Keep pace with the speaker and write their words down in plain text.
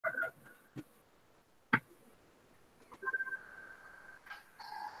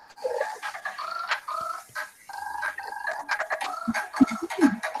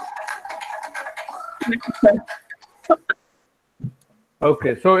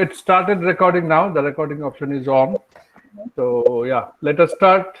Okay, so it started recording now. The recording option is on. So yeah, let us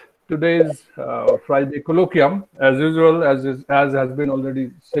start today's Friday colloquium as usual, as has been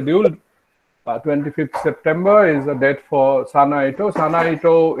already scheduled. 25th September is the date for Sanae.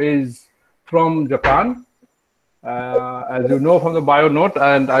 Sanae is from Japan, as you know from the bio note,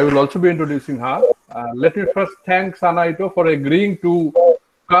 and I will also be introducing her. Let me first thank Sanae for agreeing to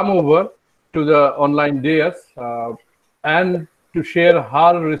come over to the online dais and to share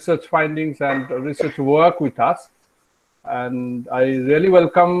her research findings and research work with us. And I really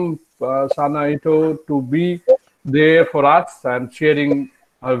welcome Sanae to be there for us and sharing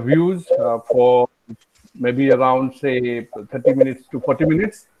her views for maybe around, say, 30 minutes to 40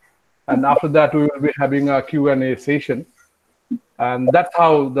 minutes. And after that, we will be having a Q&A session. And that's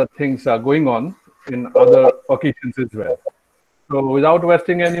how the things are going on in other occasions as well. So without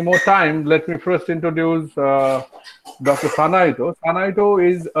wasting any more time, let me first introduce Dr. Sanae. Sanae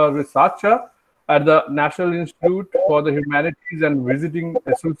is a researcher at the National Institute for the Humanities and visiting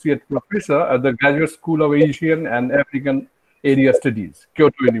associate professor at the Graduate School of Asian and African Area Studies,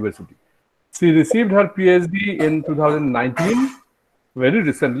 Kyoto University. She received her PhD in 2019, very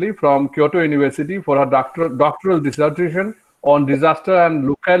recently, from Kyoto University for her doctoral dissertation on disaster and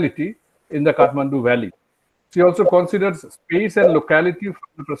locality in the Kathmandu Valley. She also considers space and locality from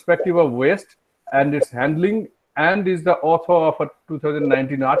the perspective of waste and its handling, and is the author of a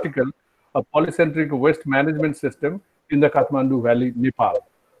 2019 article, A Polycentric Waste Management System in the Kathmandu Valley, Nepal,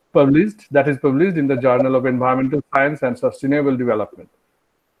 published in the Journal of Environmental Science and Sustainable Development.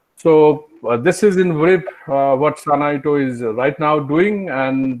 So this is in brief what Sanae is right now doing,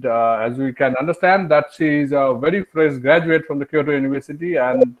 and as we can understand that she is a very fresh graduate from the Kyoto University,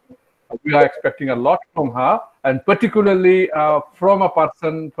 and we are expecting a lot from her, and particularly from a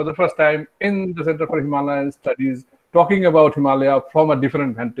person for the first time in the Center for Himalayan Studies talking about Himalaya from a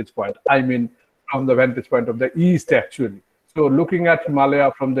different vantage point. I mean, from the vantage point of the East, actually. So looking at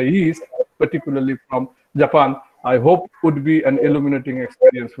Himalaya from the East, particularly from Japan, I hope would be an illuminating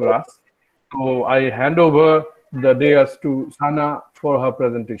experience for us. So I hand over the dais to Sana for her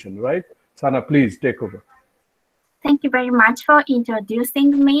presentation, right? Sana, please take over. Thank you very much for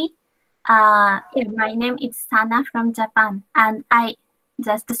introducing me. My name is Sana from Japan, and I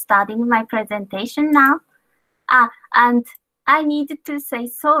just starting my presentation now. And I need to say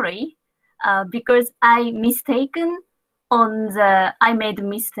sorry because I made a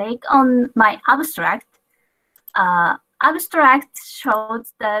mistake on my abstract. Abstract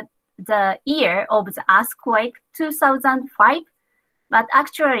shows that the year of the earthquake 2005, but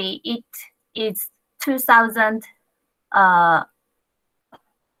actually it is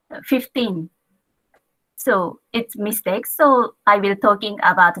 2015. So it's mistake. So I will talking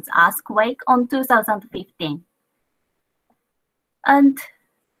about the earthquake on 2015. And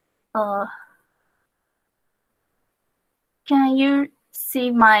can you see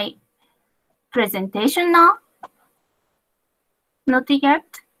my presentation now? Not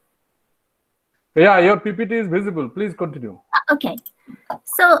yet? Yeah, your PPT is visible. Please continue. Okay.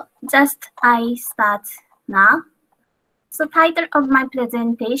 So just I start now. So title of my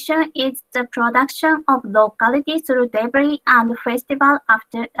presentation is The Production of Locality Through Debris and Festival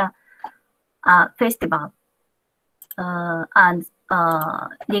After Festival. And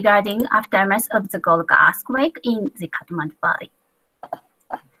regarding aftermath of the Gorkha earthquake in the Kathmandu Valley.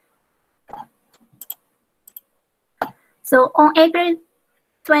 So on April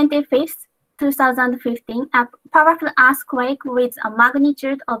 25th, 2015, a powerful earthquake with a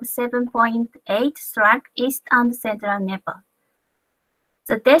magnitude of 7.8 struck east and central Nepal.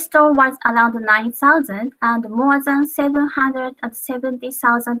 The death toll was around 9,000 and more than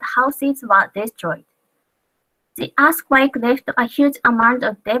 770,000 houses were destroyed. The earthquake left a huge amount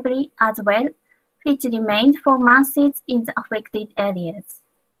of debris as well, which remained for months in the affected areas.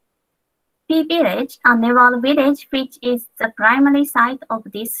 P Village, a Nepal village which is the primary site of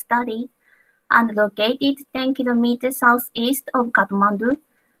this study and located 10 kilometers southeast of Kathmandu,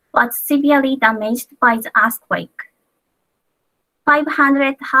 was severely damaged by the earthquake.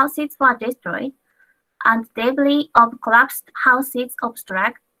 500 houses were destroyed, and debris of collapsed houses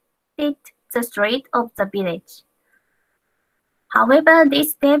obstructed the street of the village. However,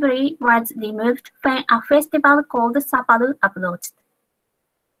 this debris was removed when a festival called Sāpāru approached.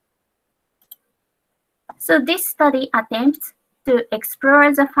 So this study attempts to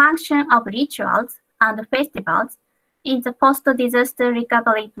explore the function of rituals and festivals in the post-disaster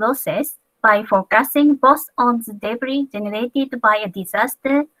recovery process by focusing both on the debris generated by a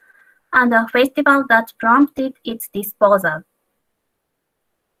disaster and a festival that prompted its disposal.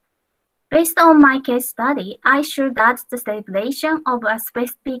 Based on my case study, I showed that the celebration of a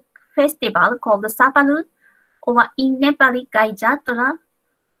specific festival called Sāpāru, or in Nepali Gai Jatra,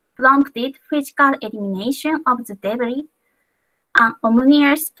 prompted physical elimination of the debris, an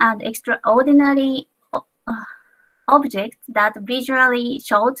ominous and extraordinary object that visually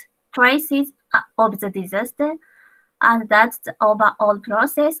showed traces of the disaster, and that the overall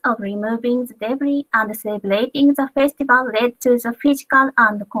process of removing the debris and celebrating the festival led to the physical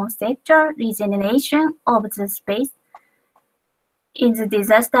and conceptual regeneration of the space in the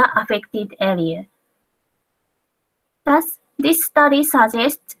disaster-affected area. Thus, this study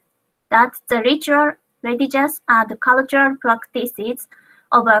suggests that the ritual, religious, and cultural practices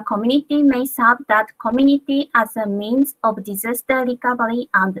of a community may serve that community as a means of disaster recovery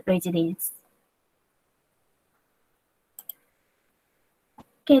and resilience.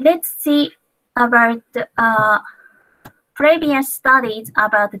 Okay, let's see about previous studies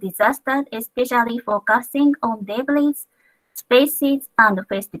about disaster, especially focusing on debris, spaces, and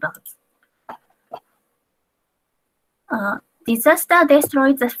festivals. Disaster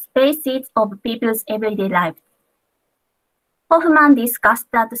destroys the spaces of people's everyday lives. Hoffman discussed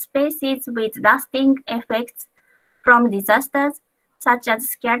that spaces with lasting effects from disasters, such as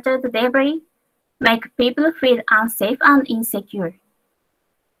scattered debris, make people feel unsafe and insecure.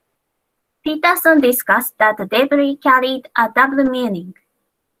 Peterson discussed that the debris carried a double meaning.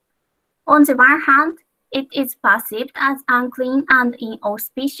 On the one hand, it is perceived as unclean and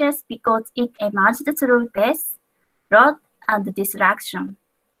inauspicious because it emerged through death, rot, and destruction.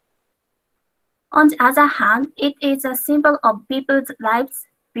 On the other hand, it is a symbol of people's lives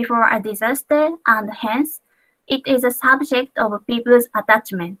before a disaster, and hence, it is a subject of people's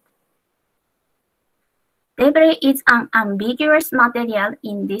attachment. Debris is an ambiguous material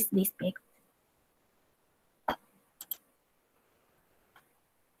in this respect.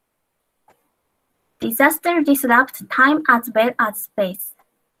 Disaster disrupts time as well as space,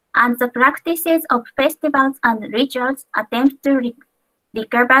 and the practices of festivals and rituals attempt to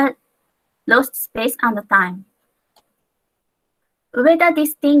recover lost space and time. Ueda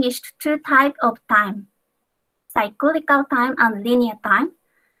distinguished two types of time, cyclical time and linear time,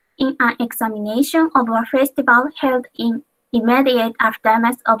 in an examination of a festival held in immediate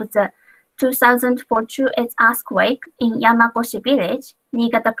aftermath of the 2004 2/8 earthquake in Yamakoshi Village,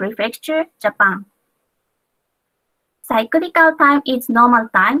 Niigata Prefecture, Japan. Cyclical time is normal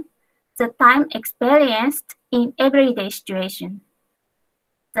time, the time experienced in everyday situation.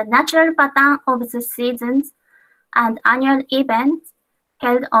 The natural pattern of the seasons and annual events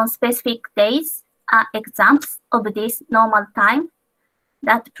held on specific days are examples of this normal time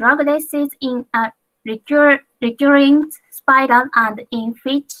that progresses in a recurring spiral and in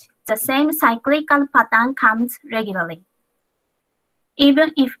which the same cyclical pattern comes regularly,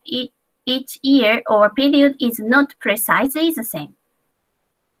 even if each year or period is not precisely the same.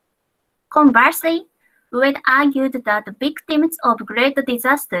 Conversely, Ueda argued that victims of great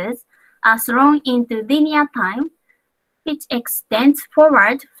disasters are thrown into linear time, which extends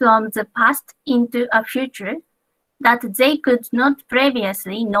forward from the past into a future that they could not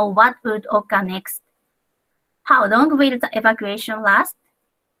previously know what would occur next. How long will the evacuation last?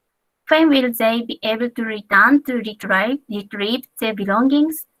 When will they be able to return to retrieve their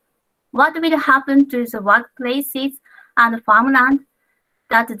belongings? What will happen to the workplaces and farmland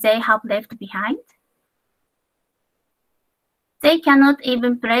that they have left behind? They cannot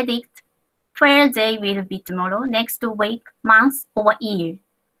even predict where they will be tomorrow, next week, month, or year.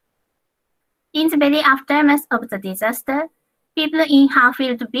 In the very aftermath of the disaster, people in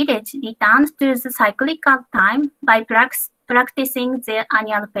Harfield Village returned to the cyclical time by practicing their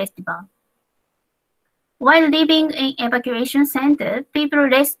annual festival. While living in evacuation center, people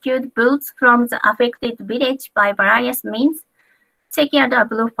rescued bhuts from the affected village by various means, secured a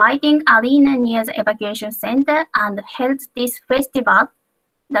bullfighting arena near the evacuation center, and held this festival,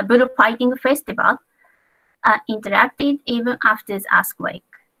 the bullfighting festival, interacted even after the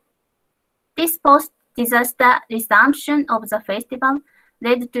earthquake. This post-disaster resumption of the festival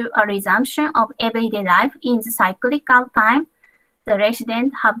led to a resumption of everyday life in the cyclical time the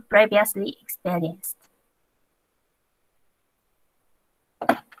residents have previously experienced.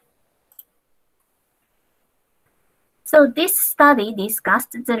 So this study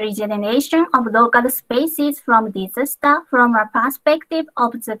discussed the regeneration of local spaces from disaster from a perspective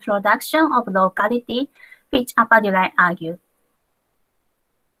of the production of locality, which Appadurai argued.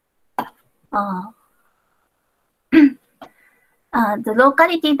 The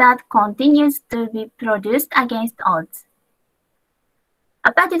locality that continues to be produced against odds.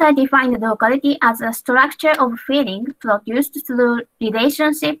 Appadurai defined locality as a structure of feeling produced through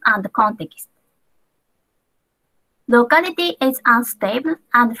relationship and context. Locality is unstable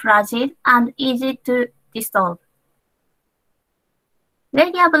and fragile and easy to dissolve.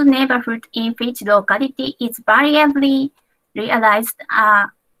 Variable neighborhood in which locality is variably realized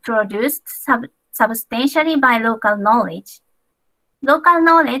are produced substantially by local knowledge. Local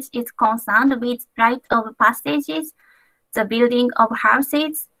knowledge is concerned with rite of passages, the building of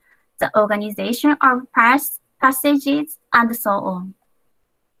houses, the organization of passages, and so on.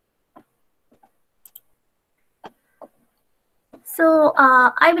 So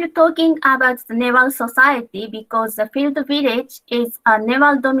I will be talking about the naval society because the field village is a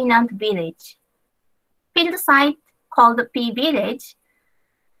naval dominant village. Field site called P village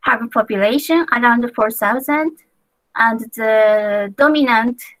have a population around 4,000, and the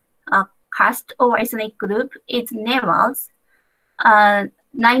dominant caste or ethnic group is navals.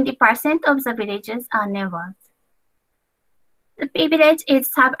 90% of the villages are navals. The P village is a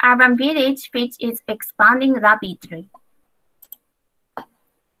suburban village which is expanding rapidly.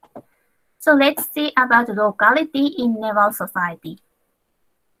 So let's see about locality in naval society.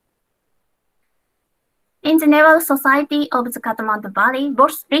 In the naval society of the Kathmandu Valley,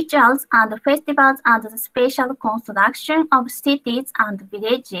 both rituals and festivals and the special construction of cities and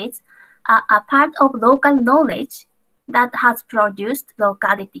villages are a part of local knowledge that has produced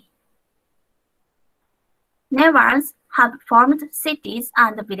locality. Navals have formed cities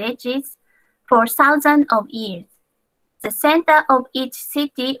and villages for thousands of years. The center of each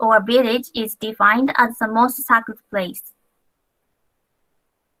city or village is defined as the most sacred place.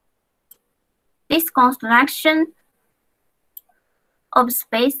 This construction of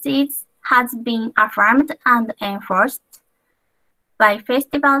spaces has been affirmed and enforced by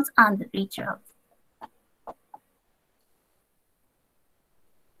festivals and rituals.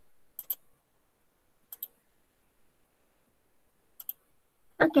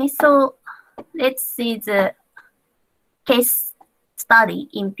 Okay, so let's see the case study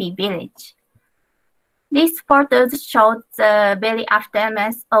in P village. These photos show the very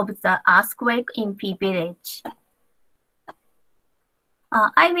aftermath of the earthquake in P village.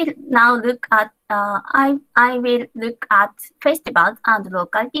 I will now look at festivals and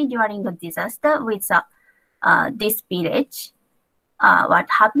locality during the disaster with this village. What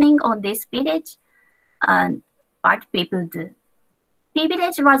happening on this village and what people do. P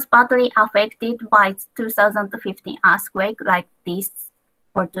village was badly affected by 2015 earthquake like this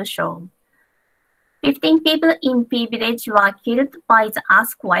photo shown. 15 people in P village were killed by the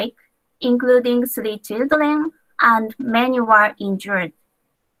earthquake, including 3 children, and many were injured.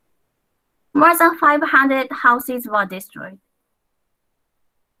 More than 500 houses were destroyed.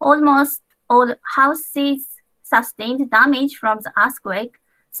 Almost all houses sustained damage from the earthquake,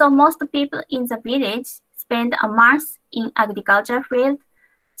 so most people in the village spend a month in agriculture field,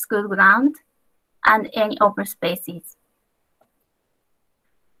 school ground, and any open spaces.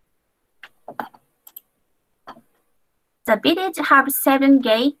 The village has 7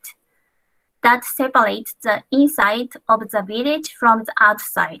 gates that separate the inside of the village from the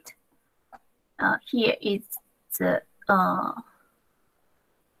outside. Here is the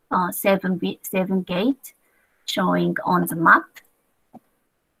 7 gates showing on the map.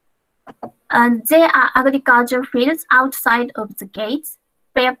 And there are agricultural fields outside of the gates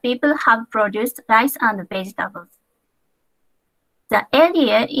where people have produced rice and vegetables. The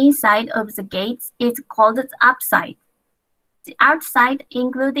area inside of the gates is called the upside. The outside,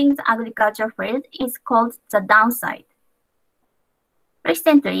 including the agricultural field, is called the downside.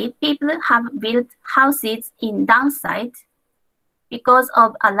 Recently, people have built houses in downside because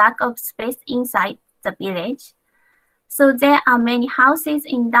of a lack of space inside the village. So there are many houses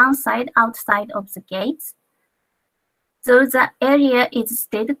in downside outside of the gates, so the area is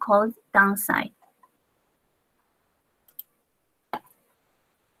still called downside.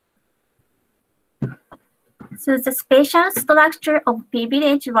 So the spatial structure of P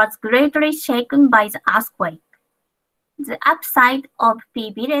village was greatly shaken by the earthquake. The upside of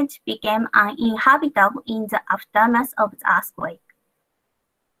P village became uninhabitable in the aftermath of the earthquake.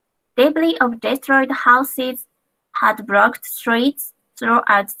 Debris of destroyed houses had blocked streets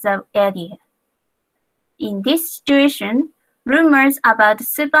throughout the area. In this situation, rumors about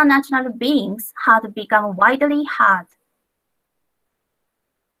supernatural beings had become widely heard.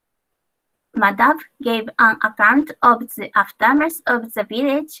 Madhav gave an account of the aftermath of the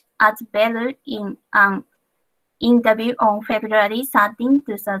village at Belur in an interview on February 13,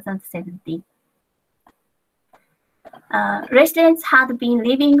 2017. Residents had been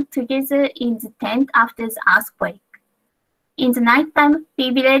living together in the tent after the earthquake. In the nighttime,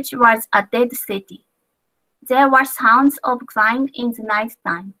 P village was a dead city. There were sounds of crying in the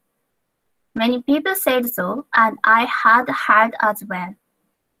nighttime. Many people said so, and I had heard as well.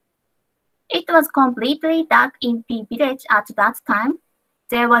 It was completely dark in P village at that time.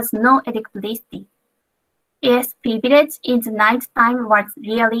 There was no electricity. Yes, P village in the nighttime was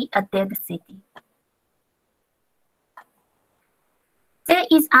really a dead city. There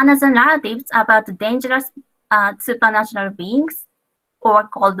is another narrative about dangerous supernatural beings, or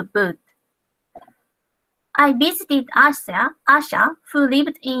called bhuts. I visited Asha, who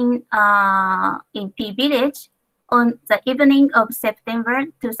lived in P village on the evening of September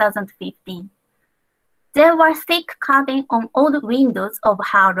 2015. There were thick curtains on all the windows of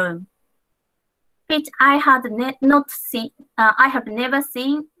her room, which I had I have never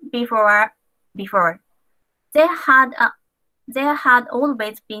seen before. There had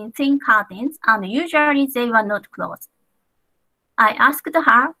always been thin curtains, and usually they were not closed. I asked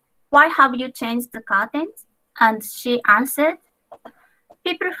her, "Why have you changed the curtains?" And she answered,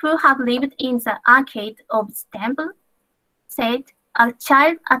 "People who have lived in the arcade of the temple said, a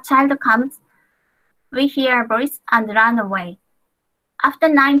child comes, we hear a voice and run away. After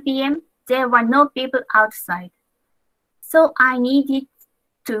 9 p.m., there were no people outside. So I needed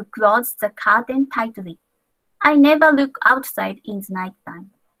to close the curtain tightly. I never look outside in the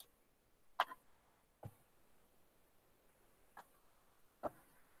nighttime."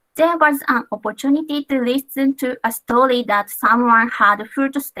 There was an opportunity to listen to a story that someone heard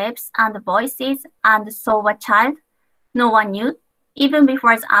footsteps and voices and saw a child no one knew, even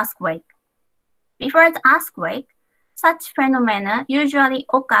before the earthquake. Before the earthquake, such phenomena usually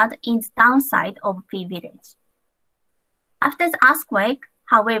occurred in the downside of P village. After the earthquake,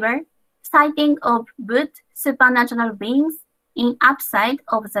 however, sighting of bhuts, supernatural beings, in upside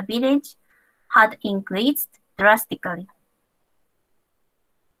of the village had increased drastically.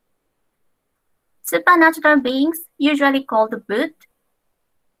 Supernatural beings, usually called bhuts,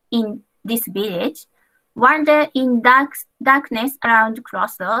 in this village, wander in darkness around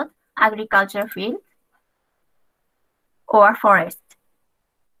crossroad, agriculture field, or forest.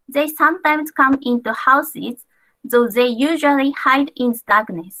 They sometimes come into houses, though they usually hide in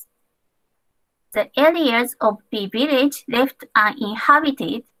darkness. The areas of P village left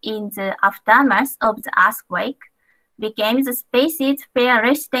uninhabited in the aftermath of the earthquake became the spaces where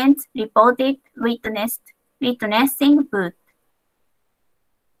residents reported witnessing bhuts.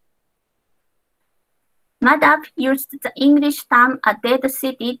 Madhav used the English term "a dead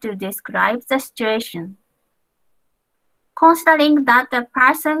city" to describe the situation. Considering that a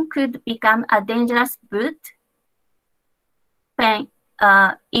person could become a dangerous bhut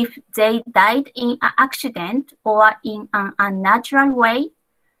if they died in an accident or in an unnatural way,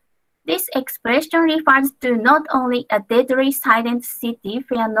 this expression refers to not only a deadly silent city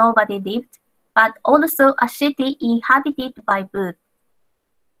where nobody lived, but also a city inhabited by bhuts.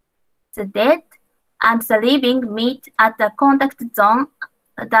 The dead and the living meet at the contact zone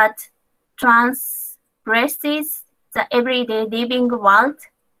that transgresses the everyday living world.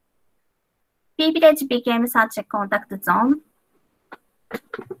 P village became such a contact zone,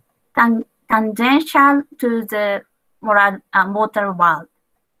 tangential to the mortal world.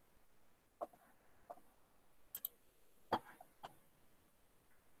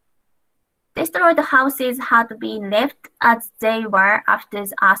 Destroyed houses had been left as they were after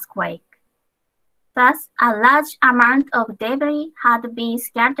the earthquake. Thus, a large amount of debris had been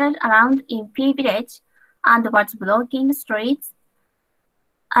scattered around in P village and was blocking streets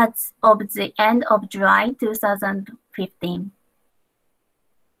as of the end of July 2015.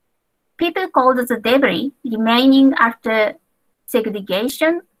 People called the debris remaining after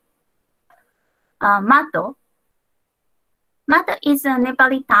segregation mato. Mato is a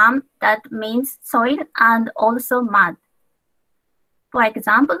Nepali term that means soil and also mud. For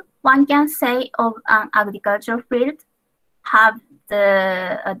example, one can say of an agricultural field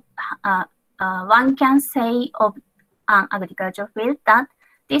that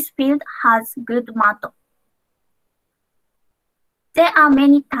this field has good mato. There are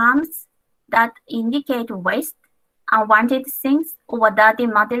many terms that indicate waste, unwanted things, or dirty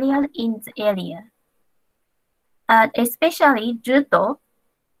material in the area. Especially juto.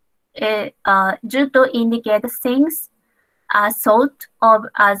 Juto indicates things thought of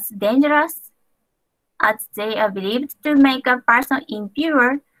as dangerous, as they are believed to make a person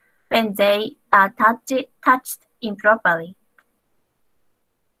impure when they are touched improperly.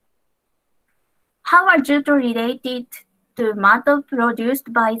 How are juto related to mud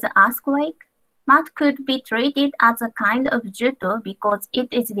produced by the earthquake? Mud could be treated as a kind of juto because it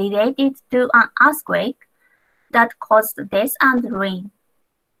is related to an earthquake, that caused death and ruin.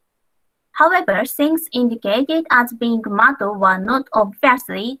 However, things indicated as being Mato were not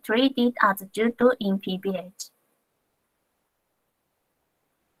obviously treated as Juto in P village.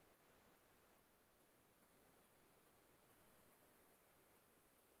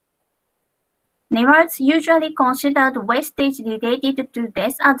 Neighbors usually considered wastage related to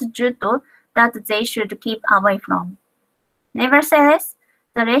death as Juto that they should keep away from. Nevertheless,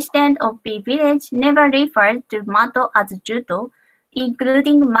 the residents of P village never referred to Mato as Juto,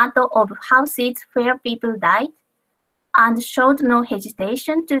 including Mato of houses where people died, and showed no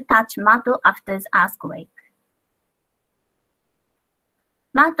hesitation to touch Mato after the earthquake.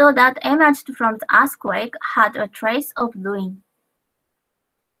 Mato that emerged from the earthquake had a trace of ruin.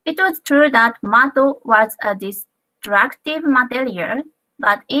 It was true that Mato was a destructive material,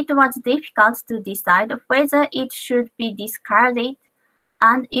 but it was difficult to decide whether it should be discarded,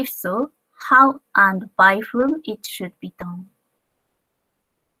 and if so, how and by whom it should be done.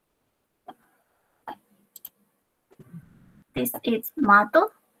 This is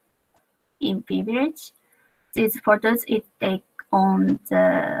Mato in P village. These photos it take on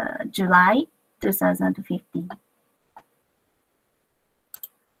the July 2015.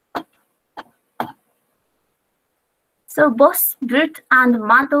 So both bhuts and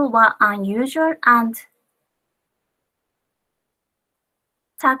Mato were unusual and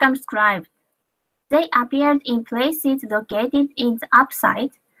circumscribed. They appeared in places located in the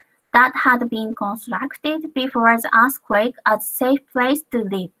upside that had been constructed before the earthquake as a safe place to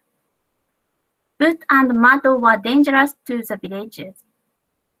live. Bhuts and Mato were dangerous to the villagers.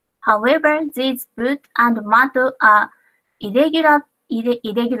 However, these bhuts and Mato are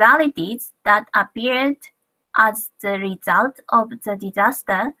irregularities that appeared as the result of the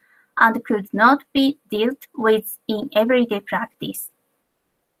disaster and could not be dealt with in everyday practice.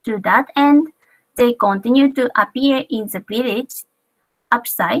 To that end, they continued to appear in the village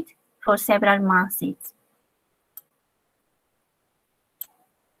upside for several months.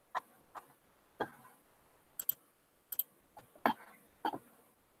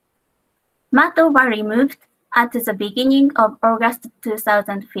 Mato were removed at the beginning of August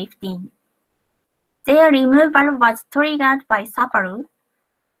 2015. Their removal was triggered by Sāpāru,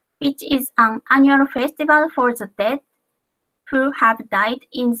 which is an annual festival for the dead who have died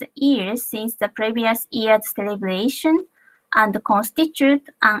in the years since the previous year's celebration and constitute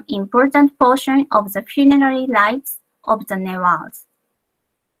an important portion of the funerary rites of the Nepals.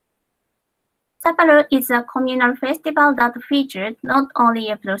 Sāpāru is a communal festival that featured not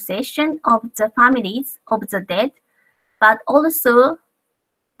only a procession of the families of the dead, but also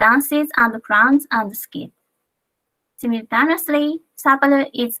dances and crowns and skits. Simultaneously, Sāpāru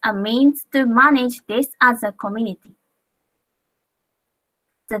is a means to manage this as a community.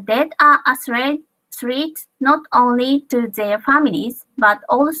 The dead are a threat not only to their families, but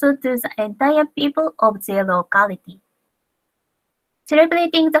also to the entire people of their locality.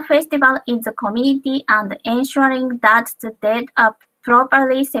 Celebrating the festival in the community and ensuring that the dead are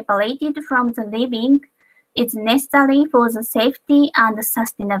properly separated from the living is necessary for the safety and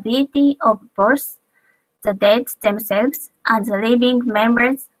sustainability of both the dead themselves and the living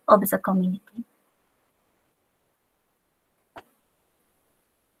members of the community.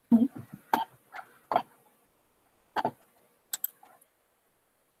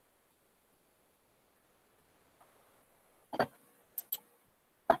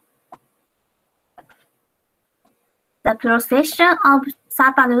 The procession of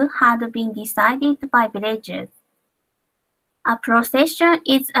Sāpāru had been decided by villagers. A procession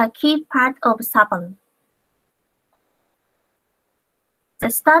is a key part of Sāpāru. The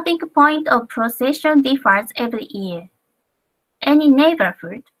starting point of procession differs every year. Any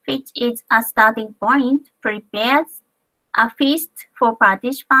neighborhood, which is a starting point, prepares a feast for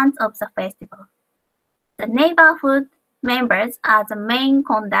participants of the festival. The neighborhood members are the main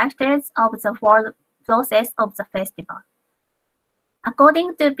conductors of the whole process of the festival.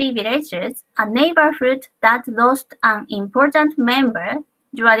 According to the villagers, a neighborhood that lost an important member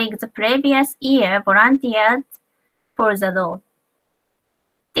during the previous year volunteered for the role.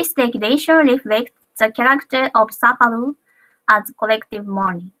 This regulation reflects the character of Sāpāru as collective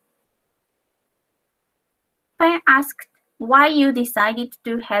mourning. When asked why you decided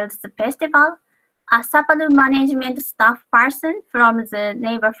to hold the festival, a Sāpāru management staff person from the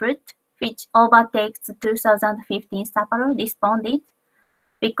neighborhood, which overtakes the 2015 Sāpāru, responded,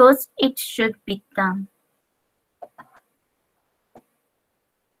 "Because it should be done."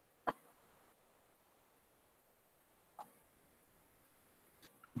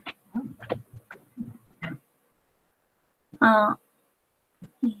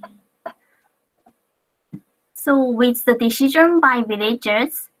 So with the decision by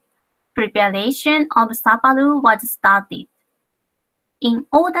villagers, preparation of sāpāru was started. In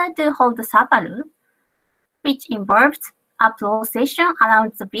order to hold sāpāru, which involved a procession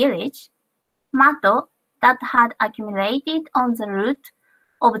around the village, matto that had accumulated on the route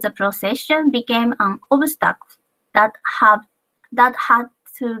of the procession became an obstacle that had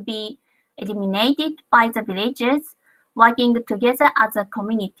to be eliminated by the villagers working together as a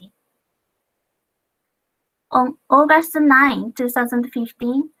community. On August 9,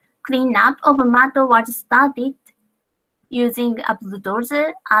 2015, cleanup of matto was started using a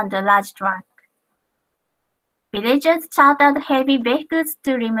bulldozer and a large truck. Villagers chartered heavy vehicles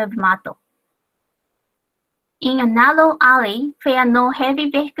to remove matto. In a narrow alley where no heavy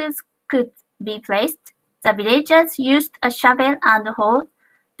vehicles could be placed, the villagers used a shovel and hoe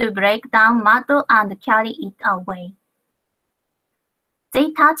to break down matto and carry it away.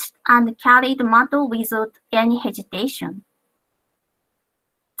 They touched and carried matto without any hesitation.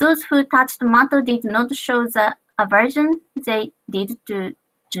 Those who touched matto did not show the aversion they did to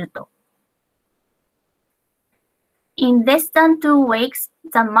judo. In less than 2 weeks,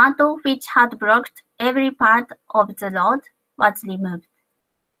 the matto which had blocked every part of the road was removed.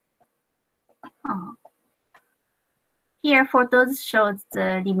 Here, photos show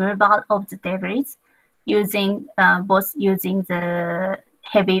the removal of the debris using both using the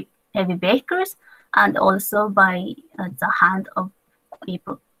heavy vehicles and also by the hand of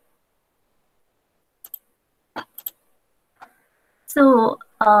people. So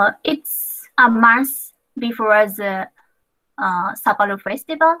it's a month before the Sāpāru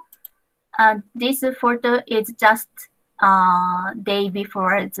festival. This photo is just day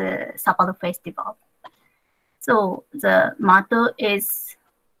before the Sāpāru festival. So the matto is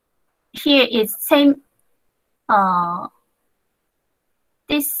here is same.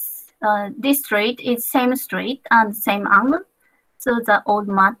 This street is same street and same angle. So the old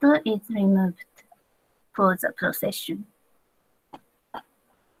matto is removed for the procession.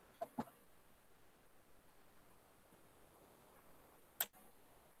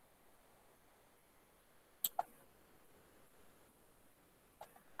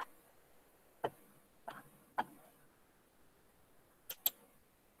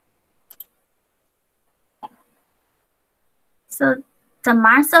 So the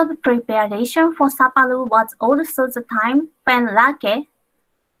month of preparation for Sāpāru was also the time when Lake,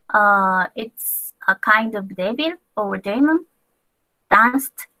 it's a kind of devil or demon,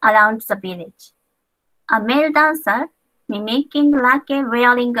 danced around the village. A male dancer, mimicking Lake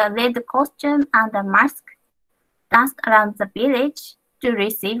wearing a red costume and a mask, danced around the village to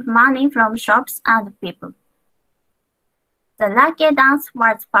receive money from shops and people. The Lake dance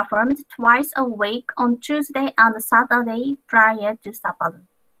was performed twice a week on Tuesday and Saturday prior to Sāpāru.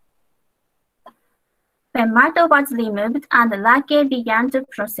 When matto was removed and Lake began the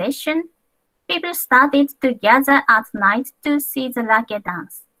procession, people started to gather at night to see the Lake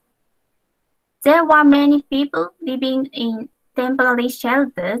dance. There were many people living in temporary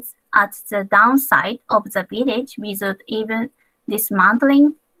shelters at the downside of the village without even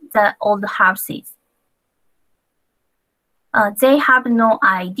dismantling the old houses. They have no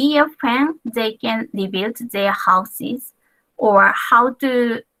idea when they can rebuild their houses or how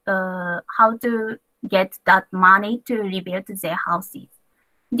to get that money to rebuild their houses.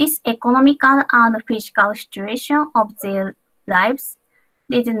 This economical and physical situation of their lives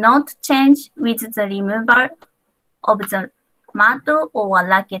did not change with the removal of the matto or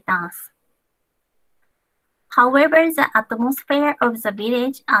Lake dance. However, the atmosphere of the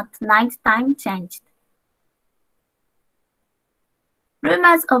village at night time changed.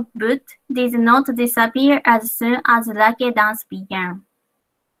 Rumors of bhuts did not disappear as soon as Lake dance began.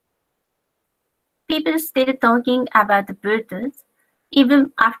 People still talking about bhuts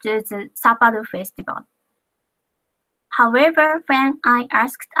even after the Sāpāru festival. However, when I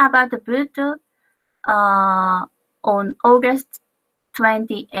asked about the bhuts on August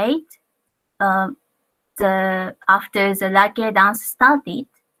 28, after the Lake dance started,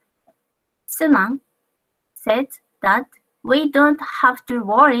 Suman said that we don't have to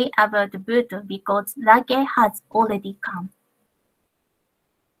worry about the bhuts because Lake has already come.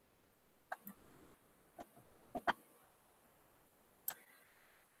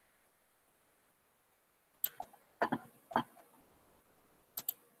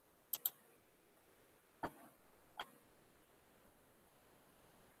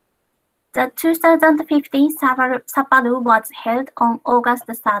 The 2015 Sāpāru was held on August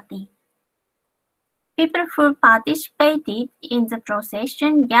 30. People who participated in the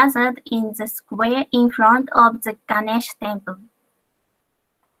procession gathered in the square in front of the Ganesh temple.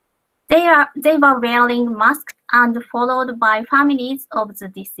 They were wearing masks and followed by families of the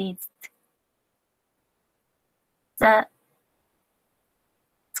deceased. The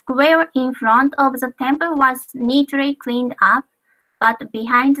square in front of the temple was neatly cleaned up, but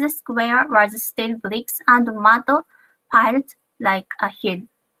behind the square was still bricks and mud piled like a hill.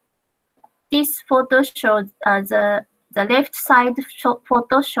 This photo showed the left side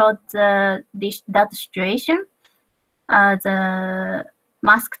photo showed that situation. The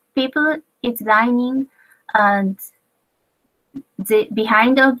masked people is lining, and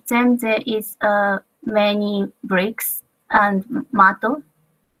behind of them there is many bricks and mud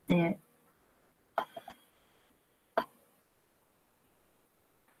there.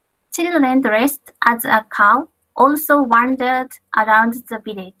 Children dressed as a cow also wandered around the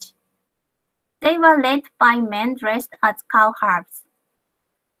village. They were led by men dressed as cowherds.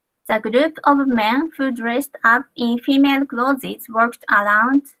 The group of men who dressed up in female clothes walked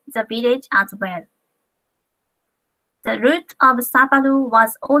around the village as well. The route of Sāpāru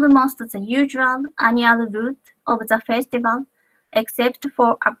was almost the usual annual route of the festival, except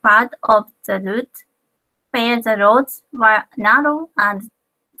for a part of the route where the roads were narrow and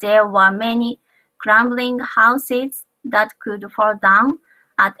there were many crumbling houses that could fall down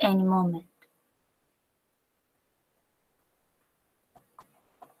at any moment.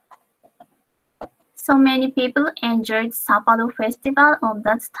 So many people enjoyed Sāpāru festival on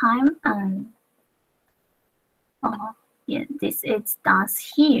that time, and yeah, this is dance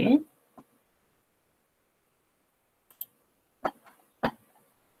here.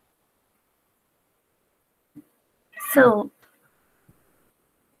 So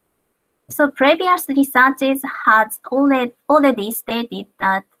previous researches had already stated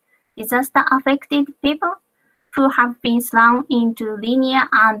that disaster-affected people who have been thrown into linear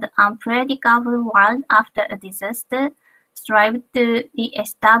and unpredictable world after a disaster strive to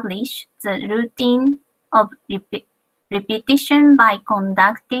re-establish the routine of repetition by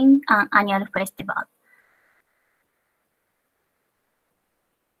conducting an annual festival.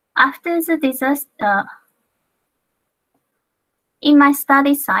 After the disaster, in my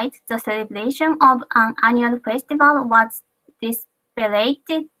study site, the celebration of an annual festival was desperately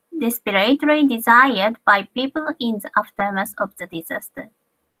desired by people in the aftermath of the disaster.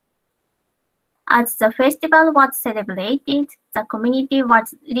 As the festival was celebrated, the community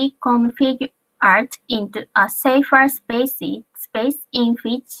was reconfigured into a safer space in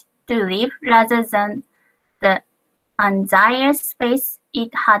which to live rather than the anxious space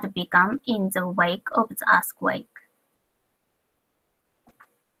it had become in the wake of the earthquake.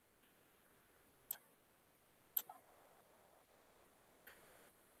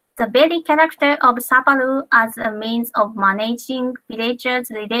 The very character of Sāpāru as a means of managing villagers'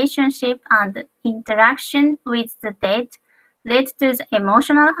 relationship and interaction with the dead led to the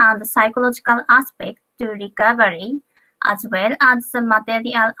emotional and psychological aspect to recovery, as well as the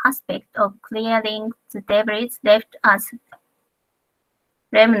material aspect of clearing the debris left as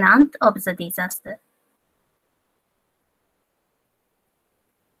remnant of the disaster.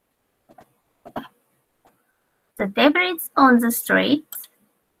 The debris on the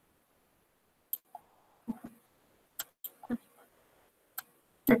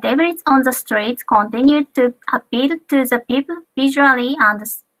streets continued to appeal to the people visually and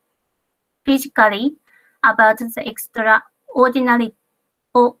physically about the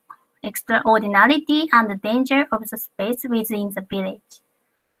extraordinarity and danger of the space within the village.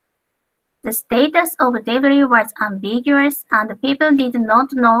 The status of debris was ambiguous and people did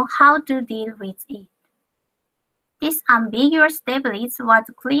not know how to deal with it. This ambiguous debris was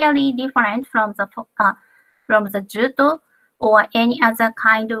clearly different from the judo or any other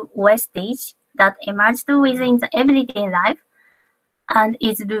kind of wastage that emerged within the everyday life and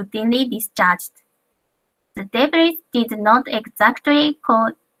is routinely discharged. The debris did not exactly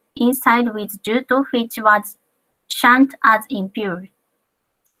coincide with judo, which was shunned as impure.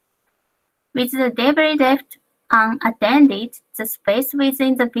 With the debris left unattended, the space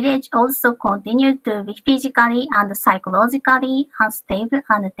within the village also continued to be physically and psychologically unstable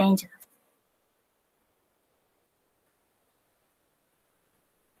and dangerous.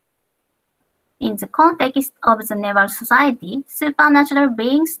 In the context of the Nepal society, supernatural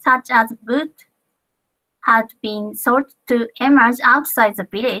beings such as bhuts had been thought to emerge outside the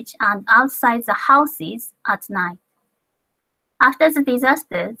village and outside the houses at night. After the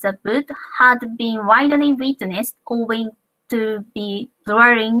disaster, the bhuts had been widely witnessed owing to the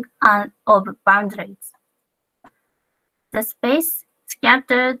blurring of boundaries. The space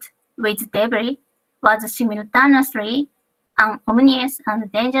scattered with debris was simultaneously an ominous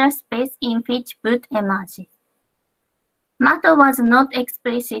and dangerous space in which bhuts emerged. Mato was not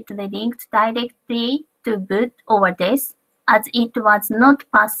explicitly linked directly to good or death, as it was not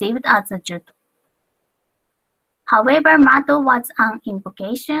perceived as a judo. However, Mato was an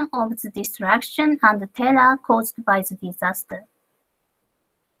invocation of the destruction and terror caused by the disaster,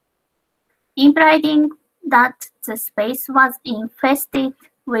 implying that the space was infested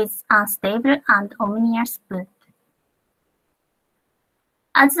with unstable and ominous bhuts.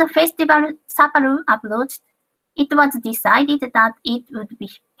 As the festival Sāpāru approached, it was decided that it would be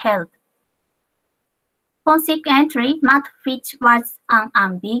held. Consequently, mat, which was an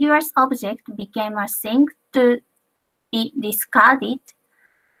ambiguous object, became a thing to be discarded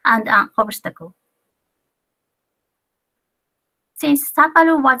and an obstacle. Since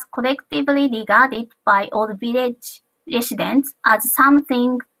Sāpāru was collectively regarded by all village residents as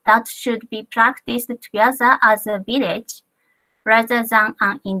something that should be practiced together as a village, rather than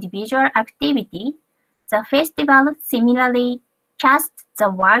an individual activity, the festival similarly cast the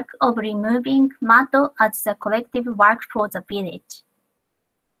work of removing Mato as the collective work for the village.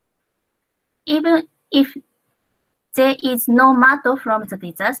 Even if there is no Mato from the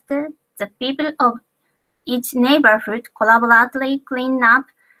disaster, the people of each neighborhood collaboratively clean up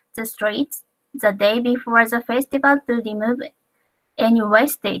the streets the day before the festival to remove any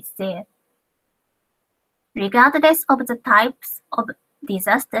wastage there. Regardless of the types of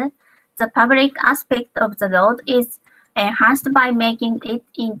disaster, the public aspect of the road is enhanced by making it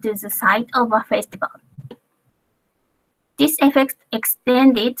into the site of a festival. This effect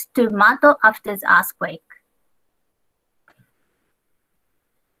extended to Mato after the earthquake.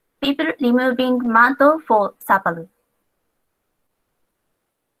 People removing Mato for Sāpāru.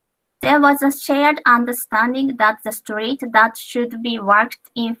 There was a shared understanding that the streets that should be worked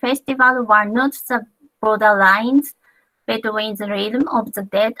in festival were not the borderlines between the realm of the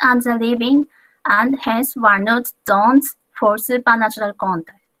dead and the living, and hence were not zones for supernatural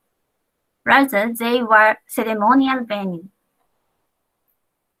contact. Rather, they were ceremonial venues.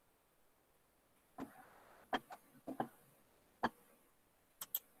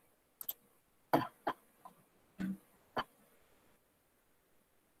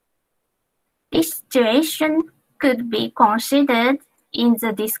 This situation could be considered in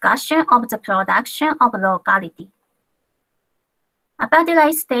the discussion of the production of locality.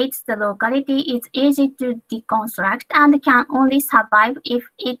 Appadurai states the locality is easy to deconstruct and can only survive if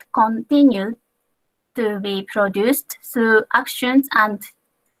it continues to be produced through actions and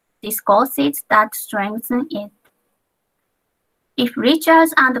discourses that strengthen it. If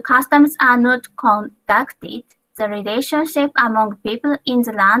rituals and customs are not conducted, the relationship among people in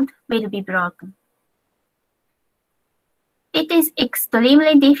the land will be broken. It is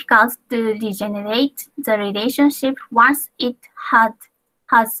extremely difficult to regenerate the relationship once it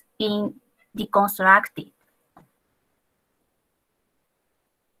has been deconstructed.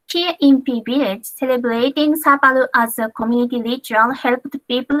 Here in P Village, celebrating Sāpāru as a community ritual helped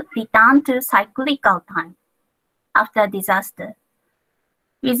people return to cyclical time after disaster.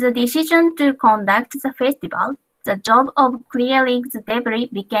 With the decision to conduct the festival, the job of clearing the debris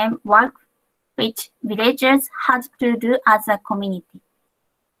became work which villagers had to do as a community.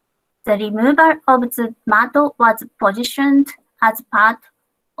 The removal of the Mato was positioned as part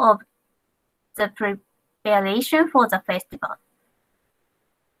of the preparation for the festival.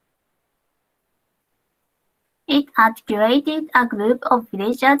 It articulated a group of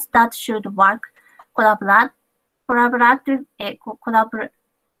villagers that should work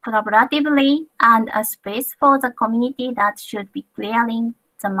collaboratively, and a space for the community that should be clearing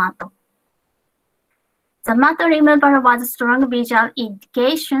the Mato. The Mato removal was a strong visual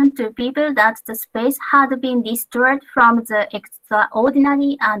indication to people that the space had been destroyed from the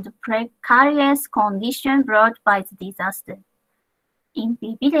extraordinary and precarious condition brought by the disaster. In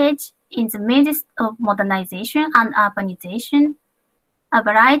the village, in the midst of modernization and urbanization, a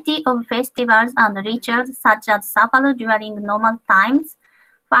variety of festivals and rituals such as Sāpāru during normal times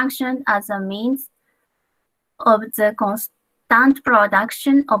functioned as a means of the constant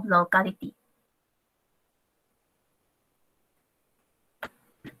production of locality.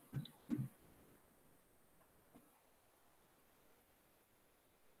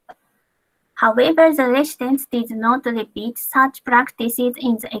 However, the residents did not repeat such practices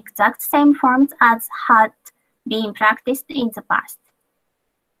in the exact same forms as had been practiced in the past.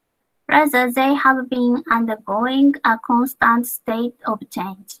 Rather, they have been undergoing a constant state of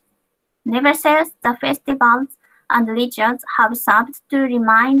change. Nevertheless, the festivals and rituals have served to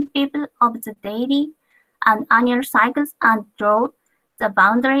remind people of the daily and annual cycles and draw the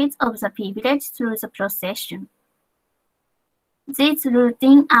boundaries of the village through the procession. These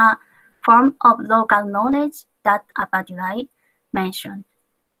routines are form of local knowledge that Appadurai mentioned.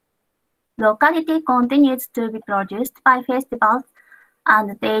 Locality continues to be produced by festivals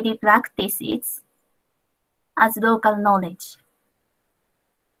and daily practices as local knowledge.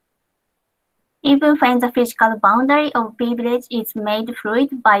 Even when the physical boundary of privilege is made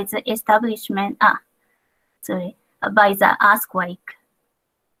fluid by the by the earthquake.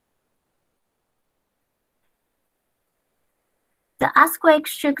 The earthquake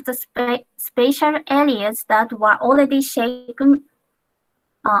shook the spatial areas that were already shaken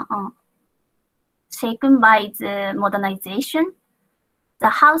by the modernization. The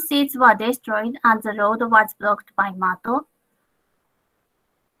houses were destroyed and the road was blocked by mud.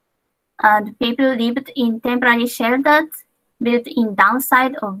 And people lived in temporary shelters built in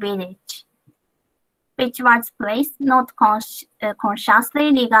downside of village, which was place not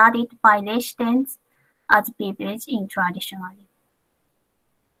consciously regarded by residents as privilege in traditionally.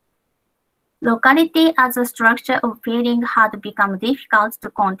 Locality as a structure of feeling had become difficult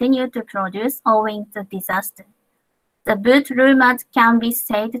to continue to produce owing to disaster. The boot rumors can be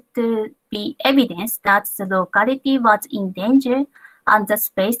said to be evidence that the locality was in danger and the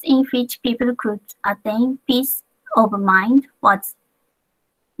space in which people could attain peace of mind was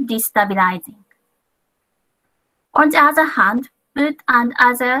destabilizing. On the other hand, boot and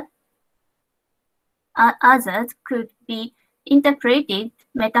others could be interpreted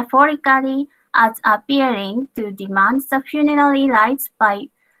metaphorically as appearing to demand the funerary rites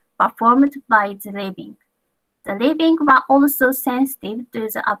performed by the living. The living were also sensitive to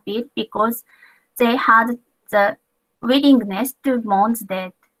the appeal because they had the willingness to mourn the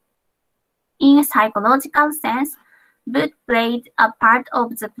dead. In a psychological sense, boot played a part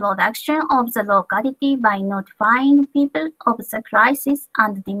of the production of the locality by notifying people of the crisis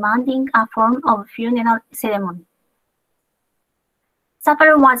and demanding a form of funeral ceremony.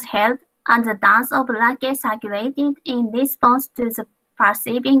 Sāpāru was held, and the dance of Lake circulated in response to the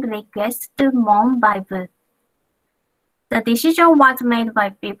perceiving request to mourn by boot. The decision was made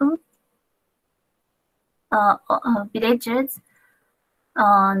by people, villagers,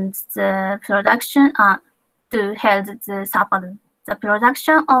 and the production to held the Sāpāru. The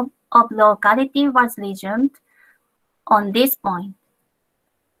production of locality was resumed on this point.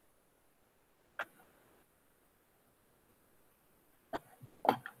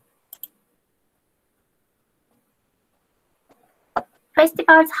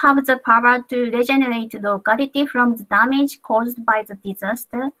 Festivals have the power to regenerate locality from the damage caused by the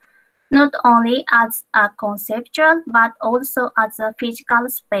disaster, not only as a conceptual but also as a physical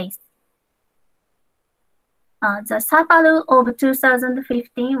space. The Sāpāru of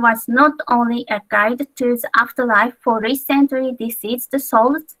 2015 was not only a guide to the afterlife for recently deceased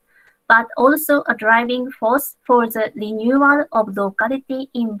souls, but also a driving force for the renewal of locality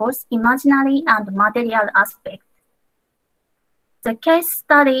in both imaginary and material aspects. The case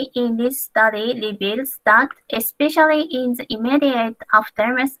study in this study reveals that, especially in the immediate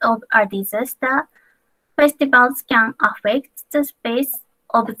aftermath of a disaster, festivals can affect the space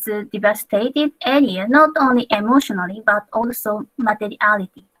of the devastated area not only emotionally but also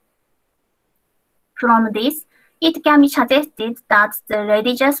materiality. From this, it can be suggested that the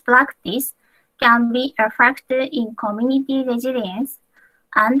religious practice can be a factor in community resilience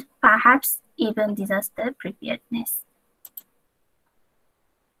and perhaps even disaster preparedness.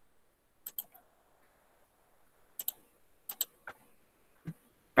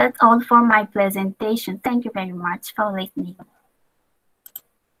 That's all for my presentation. Thank you very much for listening.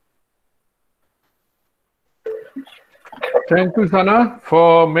 Thank you, Sana,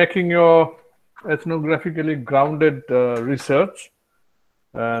 for making your ethnographically grounded research.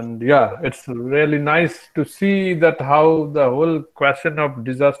 And yeah, it's really nice to see that how the whole question of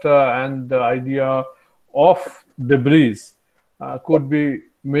disaster and the idea of debris could be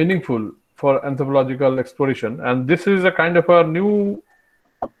meaningful for anthropological exploration. And this is a kind of a new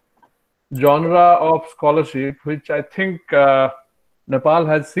genre of scholarship, which I think Nepal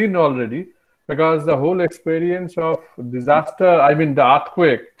has seen already, because the whole experience of disaster, I mean the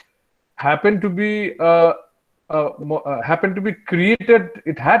earthquake, happened to be created.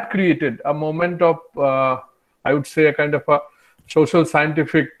 It had created a moment of, I would say, a kind of a social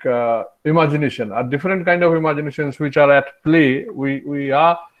scientific imagination, a different kind of imaginations which are at play. We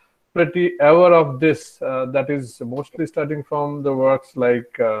are pretty aware of this. That is mostly starting from the works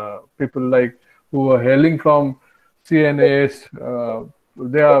like people like who are hailing from CNAs.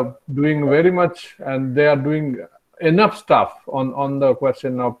 They are doing very much, and they are doing enough stuff on the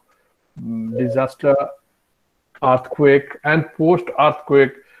question of disaster, earthquake, and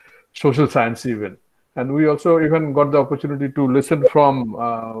post-earthquake social science even. And we also even got the opportunity to listen from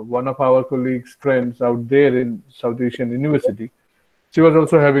one of our colleagues, friends out there in South Asian University. She was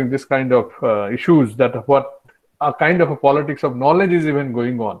also having this kind of issues, that what a kind of a politics of knowledge is even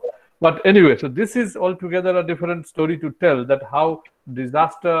going on. But anyway, so this is altogether a different story to tell, that how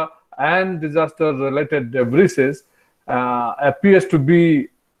disaster and disaster related debris appears to be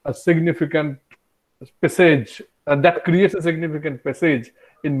a significant passage, and that creates a significant passage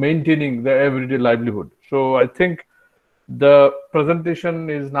in maintaining the everyday livelihood. So I think the presentation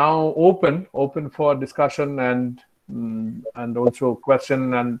is now open for discussion and also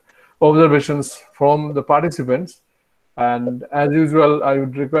question and observations from the participants. And as usual, I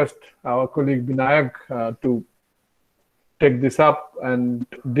would request our colleague Binayak to take this up and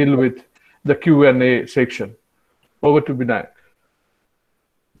deal with the Q&A section. Over to Binayak.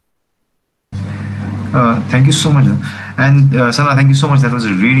 Thank you so much. And Sanae, thank you so much. That was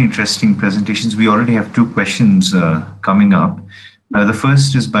a really interesting presentation. We already have 2 questions coming up. The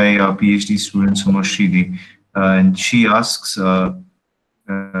first is by our PhD student, Sumar Shridi. And she asks,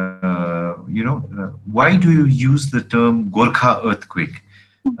 why do you use the term Gorkha earthquake?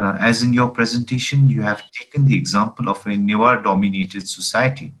 As in your presentation, you have taken the example of a Newar-dominated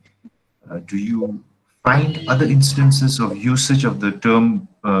society. Do you find other instances of usage of the term,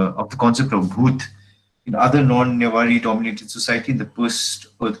 of the concept of bhut in other non-Newari dominated society in the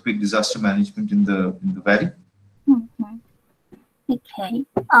post-earthquake disaster management in the valley? Okay.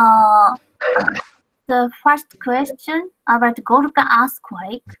 The first question about Gorkha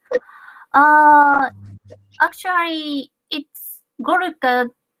earthquake. Actually, Gorkha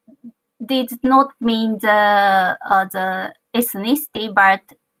did not mean the ethnicity, but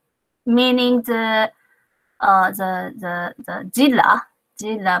meaning the Jilla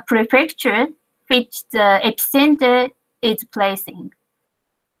prefecture, which the epicenter is placing.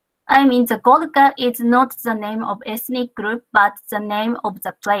 I mean, the Gorkha is not the name of ethnic group, but the name of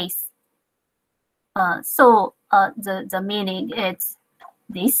the place. So the meaning is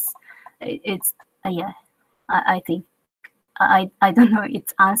this. It's yeah. I think I don't know.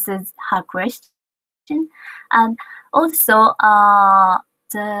 It answers her question, and also about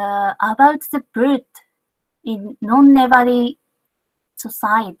the bird in non-Newari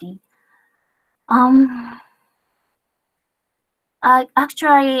society.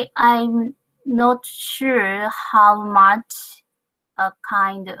 Actually, I'm not sure how much a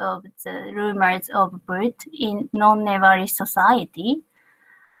kind of the rumors of bird in non-Newari society.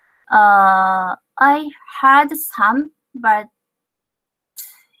 I heard some, but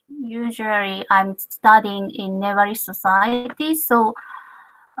usually I'm studying in Newari society, so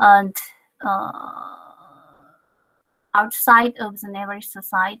and outside of the Newari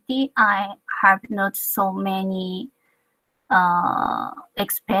society, I have not so many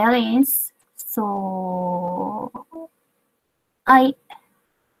experience. So I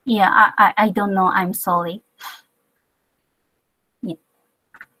don't know. I'm sorry. Yeah.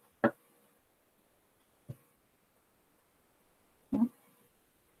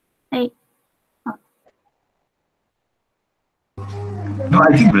 Hey. No,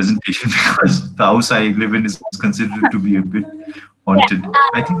 I think presentation, because the house I live in is considered to be a bit haunted.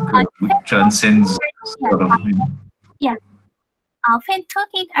 I think it transcends sort of. Yeah. When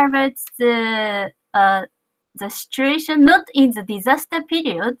talking about the situation, not in the disaster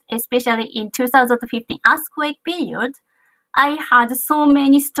period, especially in 2015 earthquake period, I had so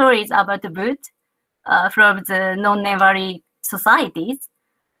many stories about the boot from the non-Newari societies,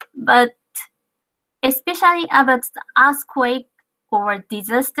 but especially about the earthquake or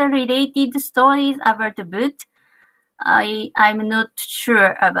disaster-related stories about the boot, I'm not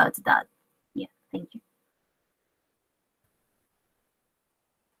sure about that. Yeah, thank you.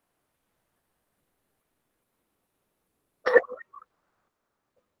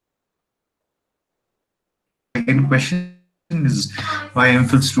 Second question is by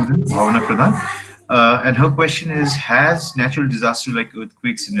MPhil student Bhavana Pradhan, and her question is: has natural disaster like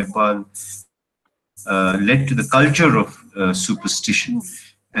earthquakes in Nepal led to the culture of superstition,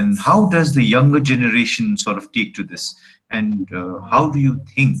 and how does the younger generation sort of take to this, and how do you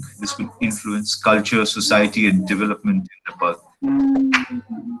think this will influence culture, society, and development in Nepal?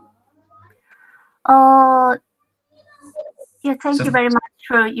 Yeah, thank you very much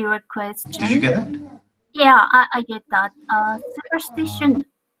for your question. Did you get that? Yeah, I get that. Superstition.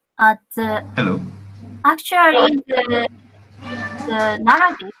 Hello. Actually, the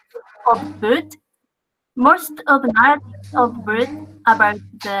narrative of bird, most of narrative of bird about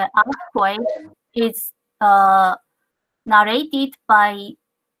the earthquake is narrated by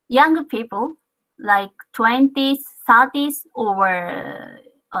young people, like 20s, 30s, or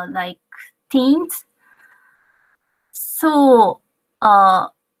like teens. So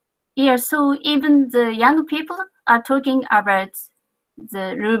yeah, so even the young people are talking about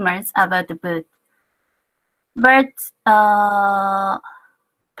the rumors about the boot. But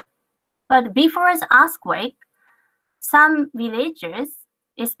before the earthquake, some villagers,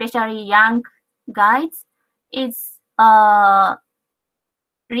 especially young guys, is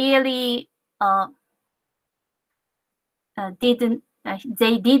really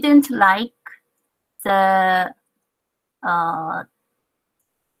they didn't like the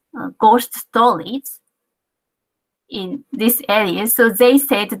ghost stories in this area, so they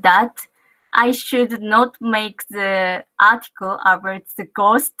said that I should not make the article about the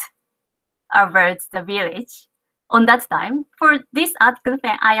ghost about the village on that time. For this article,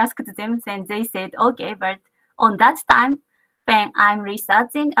 when I asked them, then they said, okay, but on that time, when I'm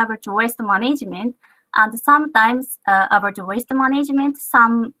researching about waste management, and sometimes about waste management,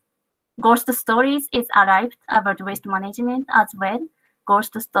 some ghost stories is arrived about waste management as well.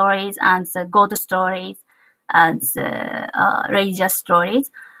 Ghost stories and the god stories and religious stories.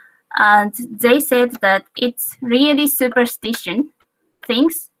 And they said that it's really superstition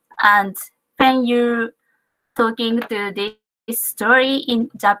things. And when you talking to this story in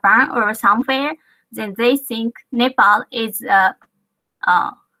Japan or somewhere, then they think Nepal is how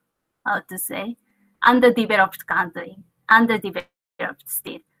to say underdeveloped country, underdeveloped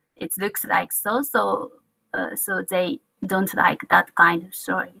state. It looks like so. So they don't like that kind of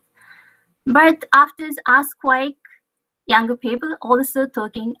story. But after the earthquake, young people also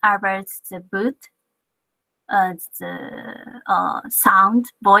talking about the boot, the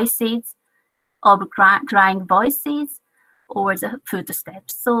sound, voices of crying voices, or the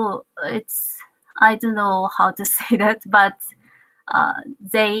footsteps. So it's, I don't know how to say that, but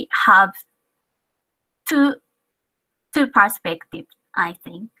they have two perspectives, I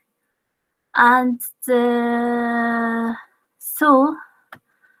think. And so,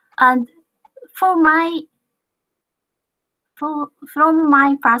 and from my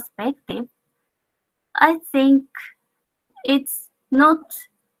perspective, I think it's not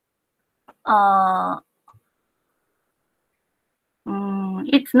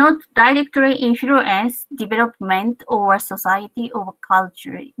directly influence development or society or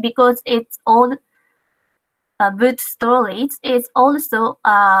culture, because it's all boot stories. It's also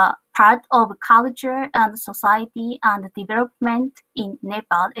part of culture and society and development in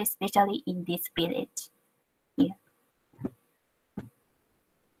Nepal, especially in this village. Yeah.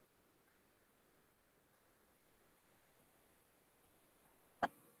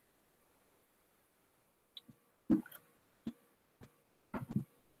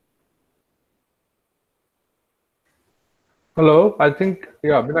 Hello, I think,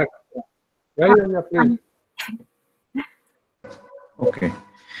 yeah, Vinayak. Yeah, please. Okay.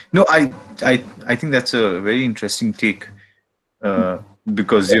 No, I think that's a very interesting take,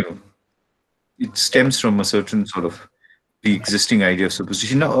 because it stems from a certain sort of the existing idea of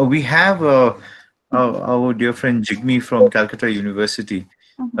superstition. Now we have our dear friend Jigme from Calcutta University,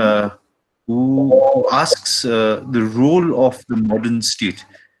 who asks the role of the modern state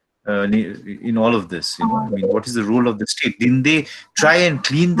in all of this. I mean, what is the role of the state? Didn't they try and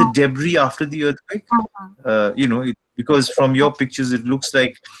clean the debris after the earthquake? Because from your pictures, it looks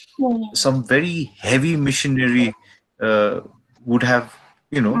like some very heavy machinery would have,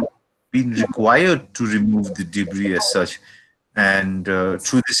 been required to remove the debris as such. And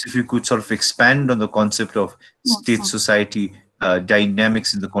through this, if you could sort of expand on the concept of state society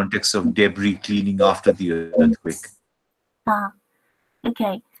dynamics in the context of debris cleaning after the earthquake.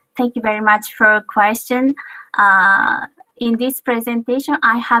 Okay, thank you very much for your question. In this presentation,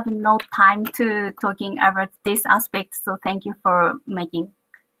 I have no time to talking about this aspect, so thank you for making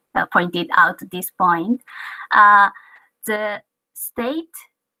pointed out this point. The state,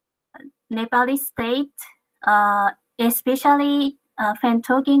 Nepali state, especially when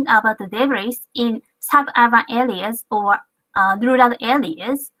talking about the debris in suburban areas or rural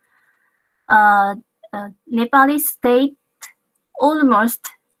areas, Nepali state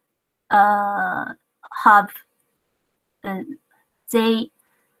almost have they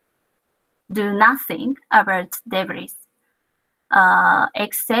do nothing about debris,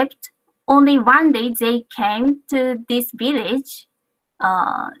 except only one day they came to this village,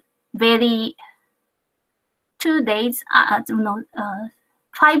 5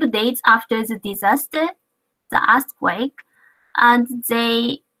 days after the disaster, the earthquake, and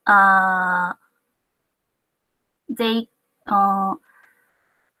they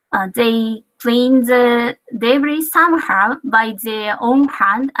clean the debris somehow by their own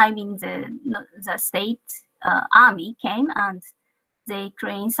hand. I mean, the state army came and they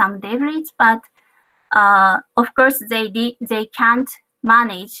clean some debris, but of course, they can't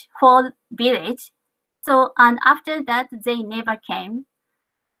manage whole village. So, and after that, they never came.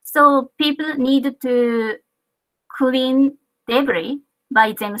 So people need to clean debris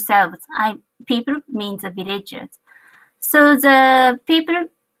by themselves. People means the villagers. So the people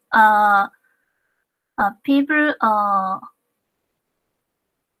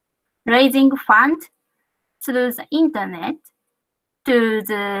raising fund through the internet to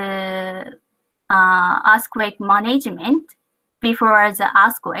the earthquake management before the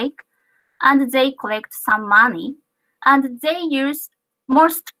earthquake, and they collect some money, and they use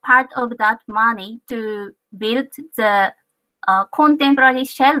most part of that money to build the contemporary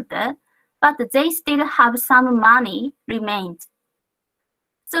shelter, but they still have some money remained.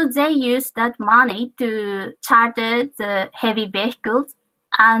 So they use that money to charter the heavy vehicles,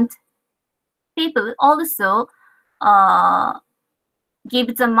 and people also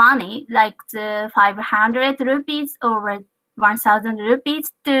give the money like the 500 rupees or 1,000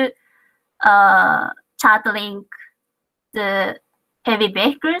 rupees to chartering the heavy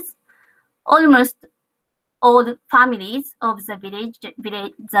vehicles. Almost all the families of the village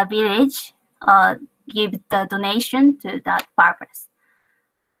give the donation to that purpose.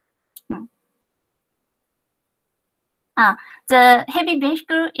 The heavy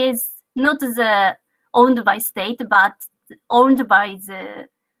vehicle is not owned by state, but owned by the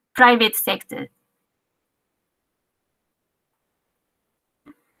private sector.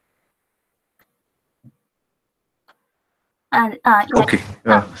 And okay.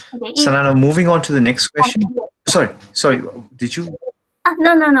 Sanae, moving on to the next question. Sorry. Did you?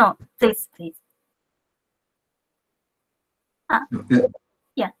 No. Please.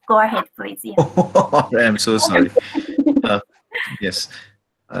 Yeah, go ahead, please. Yeah. I'm so sorry. Yes.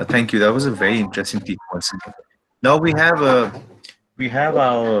 Thank you. That was a very interesting team. Now we have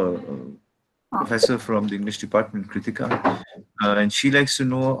our professor from the English department, Kritika, and she likes to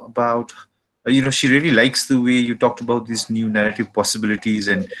know about. She really likes the way you talked about these new narrative possibilities,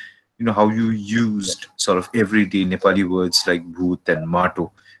 and how you used sort of everyday Nepali words like bhut and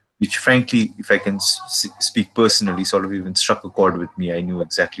mato, which frankly, if I can speak personally, sort of even struck a chord with me. I knew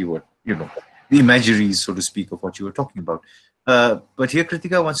exactly what the imageries, so to speak, of what you were talking about. But here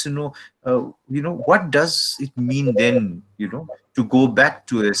Kritika wants to know, what does it mean then, to go back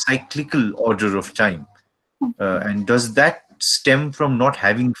to a cyclical order of time? And does that stem from not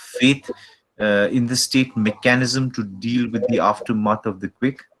having faith in the state mechanism to deal with the aftermath of the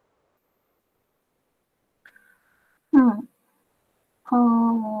quake? When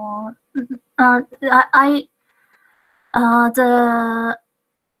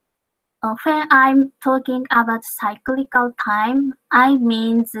I'm talking about cyclical time, I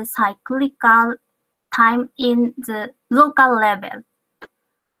mean the cyclical time in the local level.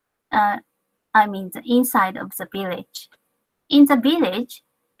 I mean the inside of the village. In the village,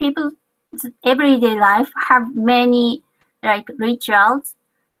 people's everyday life have many rituals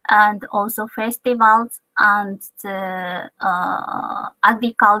and also festivals and the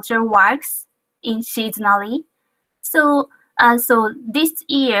agriculture works in seasonally. So this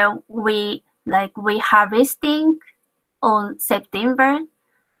year we harvesting on September.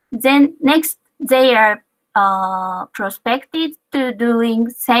 Then next they are prospected to doing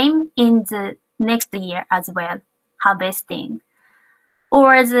same in the next year as well, harvesting.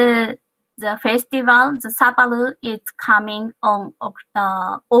 Or the festival, the Sāpāru, is coming on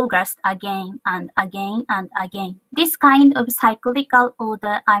August again and again and again. This kind of cyclical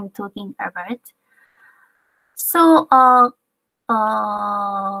order I'm talking about. So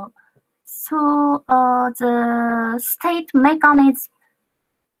the state mechanism,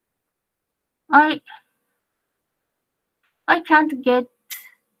 I can't get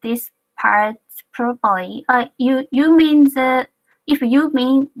this part properly. You mean if you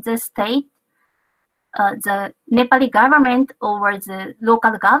mean the state, the Nepali government or the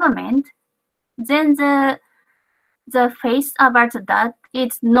local government, then the face about that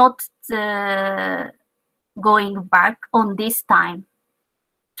is not going back on this time,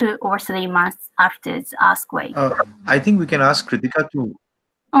 2 or 3 months after the earthquake. I think we can ask Kritika to.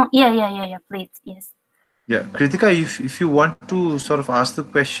 Oh yeah, please, yes. Yeah, Kritika, if you want to sort of ask the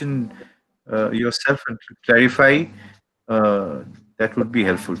question yourself and clarify, that would be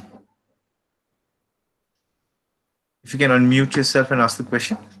helpful. If you can unmute yourself and ask the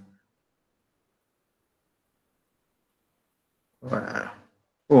question.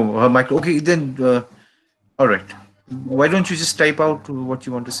 Oh, her mic. Okay, then. All right. Why don't you just type out what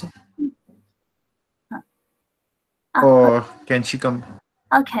you want to say? Or can she come?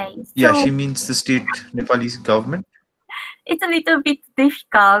 Okay. So yeah, she means the state Nepalese government. It's a little bit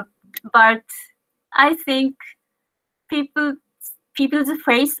difficult, but I think people's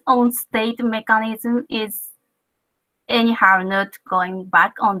faith on state mechanism is anyhow not going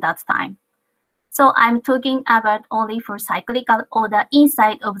back on that time. So I'm talking about only for cyclical order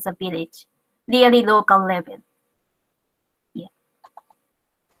inside of the village, really local level. Yeah.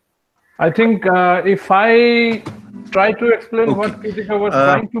 I think if I try to explain Okay. what Kritika was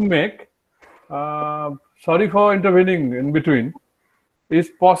trying to make, sorry for intervening in between,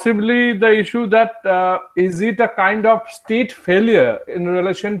 is possibly the issue that is it a kind of state failure in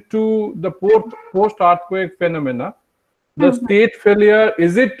relation to the post-earthquake phenomena? The state failure,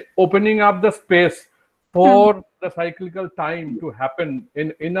 is it opening up the space for the cyclical time to happen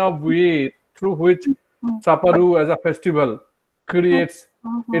in a way through which Sāpāru as a festival creates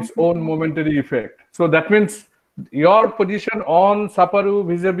its own momentary effect? So that means your position on Sāpāru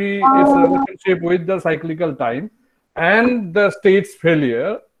vis-a-vis its relationship with the cyclical time and the state's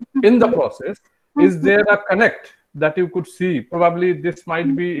failure in the process, is there a connect that you could see? Probably this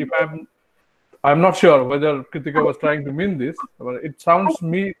might be, if I'm not sure whether Kritika was trying to mean this, but it sounds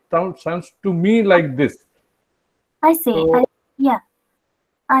to me like this. I see. So, Yeah,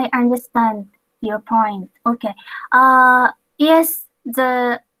 I understand your point. Okay. Yes,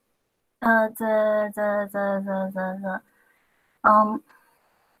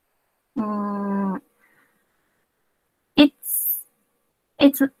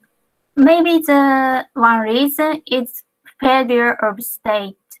 it's maybe the one reason is failure of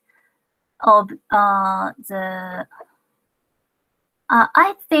state of the.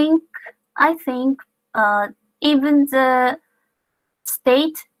 I think even the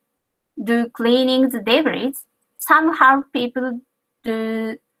state do cleaning the debris. Somehow people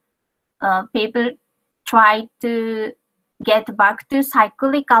try to get back to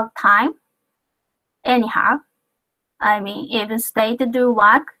cyclical time. Anyhow, I mean, even state do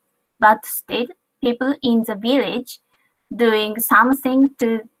work, but state people in the village doing something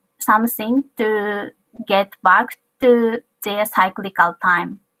to get back to their cyclical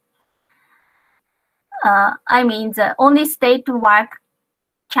time. I mean, the only state work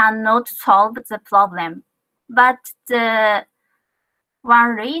cannot solve the problem, but the one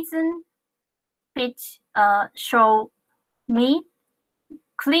reason which show me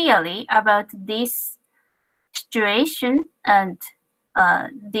clearly about this situation and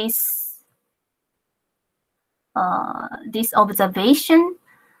this observation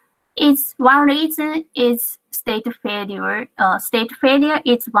is one reason is state failure. State failure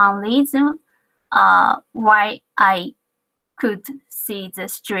is one reason why I could see the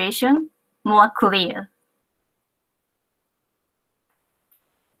situation more clear.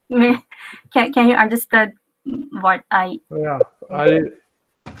 Can you understand what I? Yeah,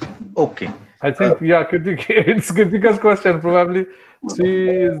 Okay. I think it's Kritika's question. Probably she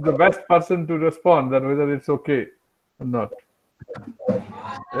is the best person to respond that whether it's okay or not.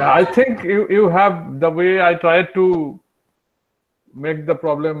 Yeah, I think you have the way I tried to make the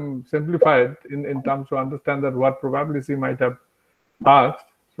problem simplified in terms to understand that what probably she might have asked.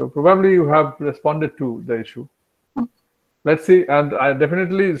 So probably you have responded to the issue. Let's see, and I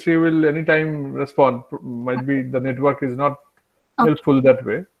definitely she will anytime respond. Might be the network is not helpful that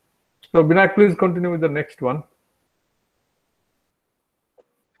way. So Binayak, please continue with the next one.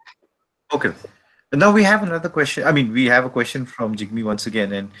 Okay. Now we have another question. I mean, we have a question from Jigme once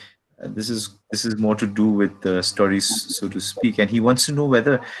again, and this is more to do with the stories, so to speak. And he wants to know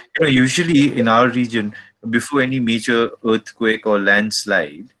whether, usually in our region, before any major earthquake or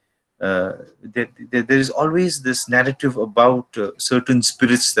landslide, there is always this narrative about certain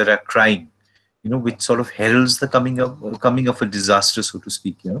spirits that are crying, which sort of heralds the coming of a disaster, so to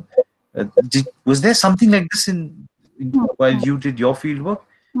speak. Was there something like this in while you did your field work?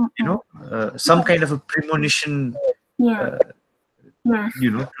 Some kind of a premonition, to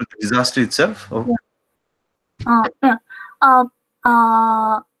the disaster itself? Or? I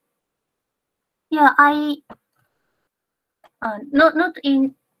not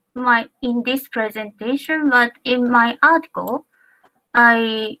in this presentation, but in my article,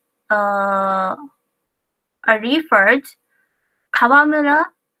 I referred Kawamura,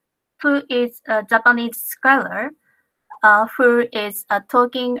 who is a Japanese scholar, who is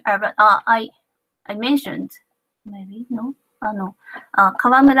talking about. I mentioned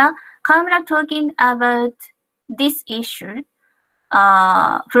Kawamura talking about this issue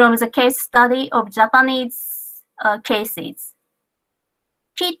from the case study of Japanese cases.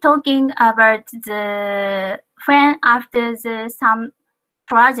 He talking about when after some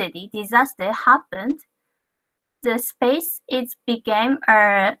tragedy, disaster happened, the space became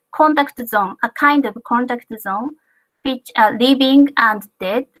a contact zone, a kind of contact zone which are living and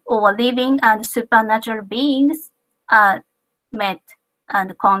dead or living and supernatural beings met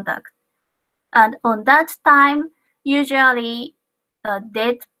and contact. And on that time, usually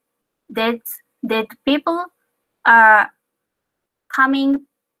dead people are coming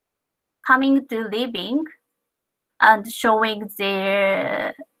to living and showing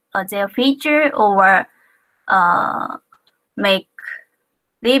their feature or make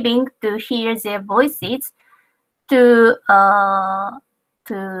living to hear their voices to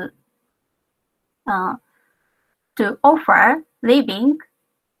offer living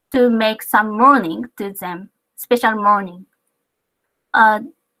to make some mourning to them, special mourning.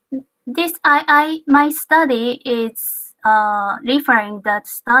 This my study is referring that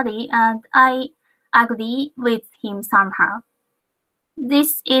study, and I agree with him somehow.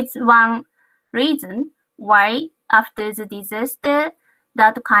 This is one reason why after the disaster,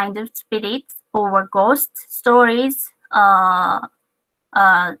 that kind of spirits or ghost stories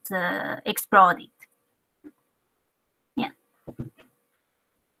exploded. Yeah.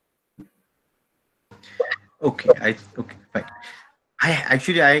 Okay, fine.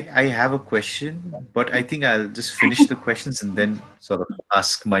 I have a question, but I think I'll just finish the questions and then sort of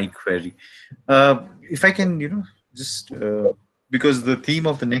ask my query. If I can, just because the theme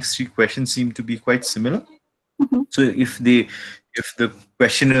of the next three questions seem to be quite similar. Mm-hmm. So if the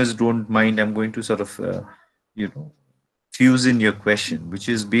questioners don't mind, I'm going to sort of fuse in your question, which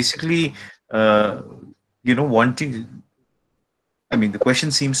is basically wanting. I mean, the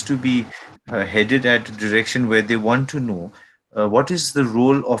question seems to be headed at a direction where they want to know what is the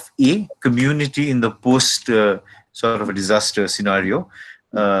role of a community in the post sort of a disaster scenario,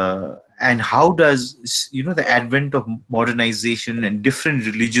 and how does the advent of modernization and different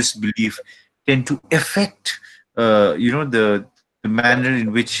religious belief tend to affect the manner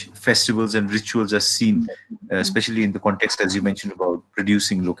in which festivals and rituals are seen, especially in the context, as you mentioned, about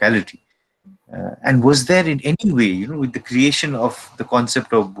producing locality. And was there in any way, with the creation of the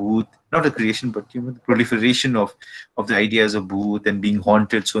concept of booth, not the creation, but the proliferation of the ideas of booth and being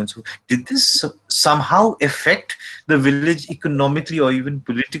haunted, so and so, did this somehow affect the village economically or even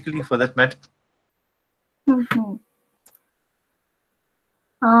politically, for that matter? Mm-hmm.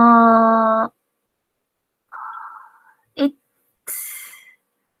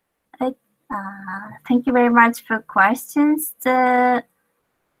 Thank you very much for questions. For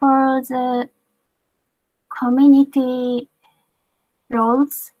the community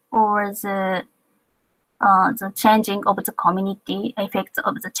roles or the changing of the community, effects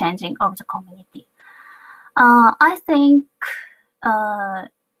of the changing of the community. I think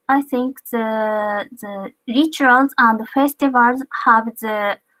the rituals and festivals have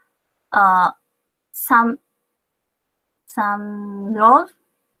the some role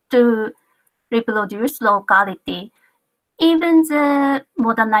to reproduce locality. Even the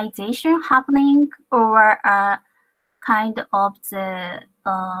modernization happening or kind of the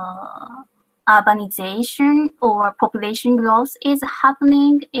urbanization or population growth is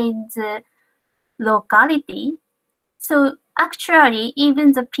happening in the locality. So actually,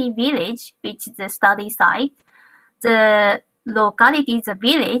 even the P-village, which is the study site, the locality, the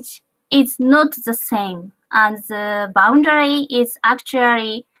village, is not the same. And the boundary is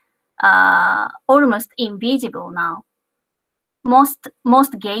actually almost invisible now. Most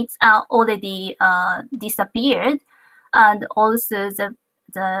gates are already disappeared, and also the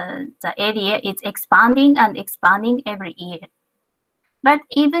area is expanding and expanding every year. But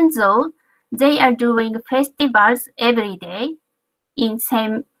even though they are doing festivals every day in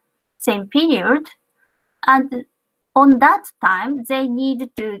same period, and on that time they need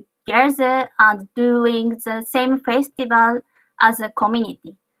to gather and doing the same festival as a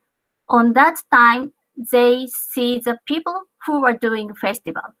community. On that time, they see the people who are doing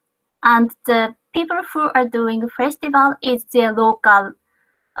festival, and the people who are doing festival is their local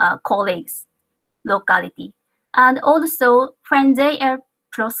colleagues, locality. And also, when they are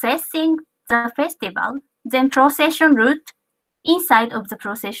processing the festival, then procession route, inside of the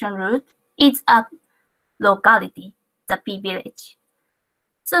procession route is a locality, the P-village.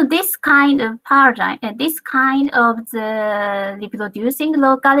 So this kind of paradigm and this kind of the reproducing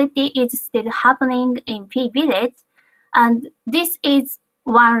locality is still happening in P-village, and this is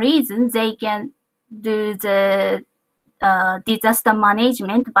one reason they can do the disaster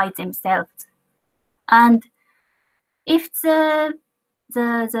management by themselves. And if the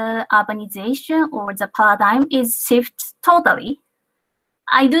urbanization or the paradigm is shifted totally,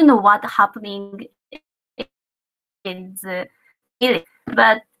 I don't know what happening in the village,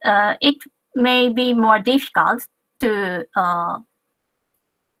 but it may be more difficult to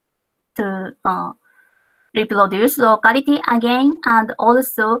reproduce locality again, and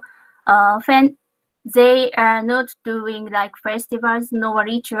also when they are not doing like festivals, no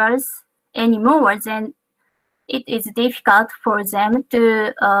rituals anymore, then it is difficult for them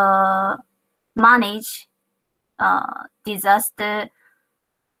to manage disaster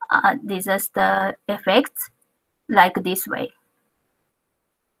effects like this way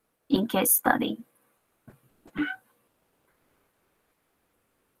in case study.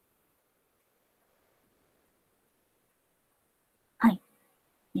 Hi.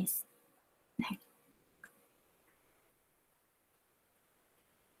 Yes.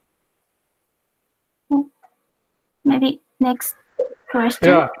 Maybe next question.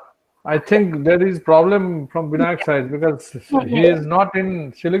 Yeah, I think there is problem from Vinayak's side because he is not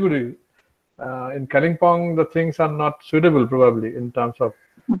in Siliguri. In Kalimpong, the things are not suitable probably in terms of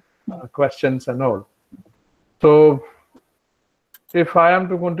questions and all. So if I am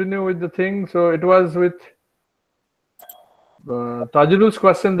to continue with the thing, so it was with Tajirul's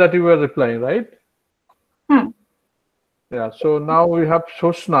question that you were replying, right? Yeah, so now we have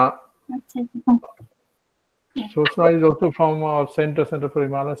Shoshna. Shoshna is also from our Center for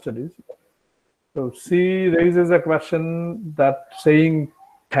Himalayan Studies. So she raises a question that saying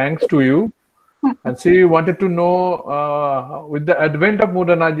thanks to you. And she wanted to know with the advent of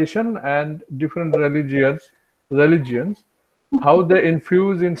modernization and different religions, how they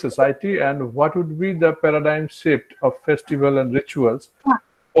infuse in society and what would be the paradigm shift of festival and rituals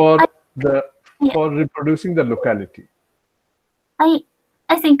for reproducing the locality. I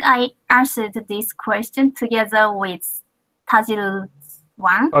think I answered this question together with Tajirul's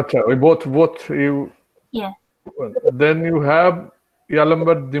one. Okay, we both you. Yeah. Well, then you have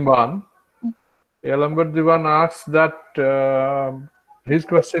Yalambar Diman. Yalambar Divan asks that his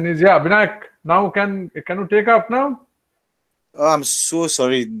question is, yeah, Vinayak, now can you take up now? Oh, I'm so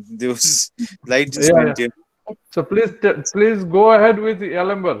sorry. There was light just went here. So please go ahead with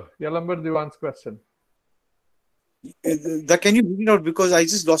Yalambar Divan's question. Can you read it out because I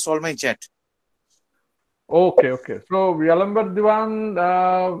just lost all my chat. Okay. So Yalambar Divan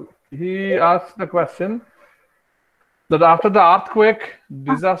he asked the question that after the earthquake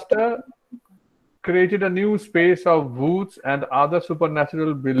disaster created a new space of bhuts and other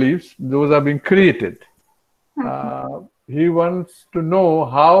supernatural beliefs. Those are being created. He wants to know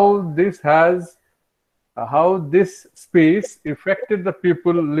how this space affected the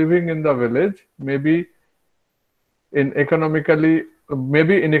people living in the village, maybe in economic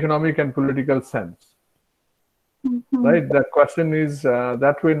and political sense. Right? The question is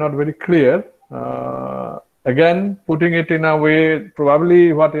that way not very clear. Again, putting it in a way,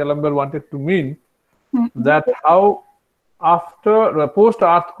 probably what Yalambar wanted to mean, that how after the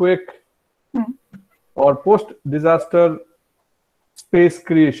post-earthquake or post-disaster space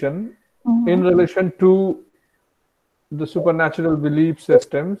creation in relation to the supernatural belief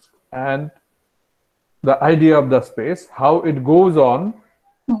systems and the idea of the space, how it goes on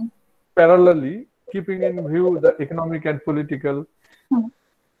parallelly, keeping in view the economic and political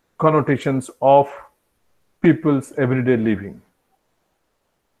connotations of people's everyday living.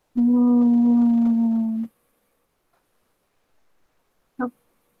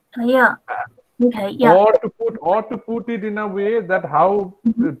 Yeah. Okay. Yeah. Or to put it in a way that how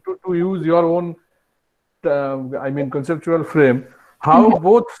to use your own, conceptual frame, how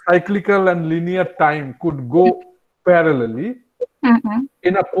both cyclical and linear time could go parallelly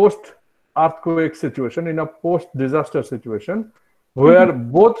in a post-earthquake situation, in a post-disaster situation, where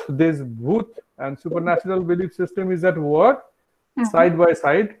both this bhut and supernatural belief system is at work, side by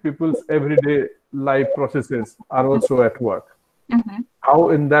side, people's everyday life processes are also at work. How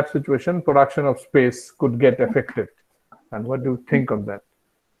in that situation production of space could get affected, and what do you think of that?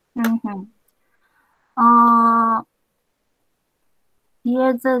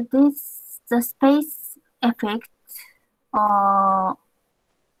 Yeah, the space effect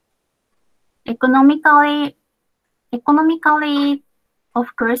economically,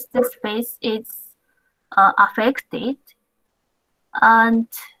 of course, the space is affected, and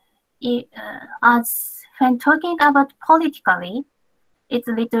as when talking about politically, it's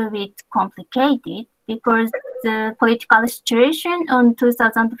a little bit complicated because the political situation on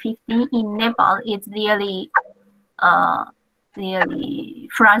 2015 in Nepal is really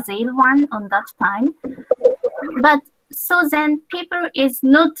fragile one on that time. But so then people is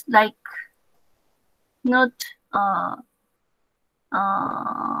not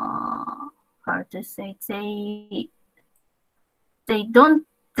how to say, they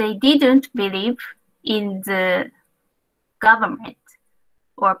didn't believe in the government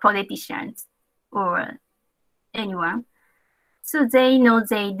or politicians or anyone. So they know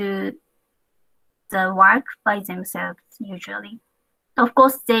they the work by themselves usually. Of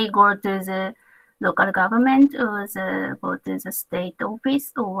course, they go to the local government or go to the state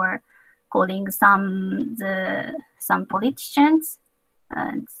office or calling some politicians,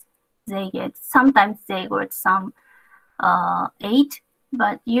 and sometimes they got some aid,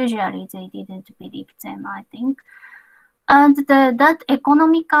 but usually they didn't believe them, I think. And that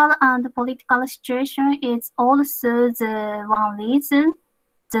economical and political situation is also the one reason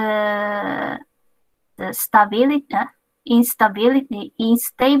the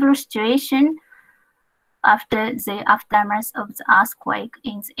unstable situation after the aftermath of the earthquake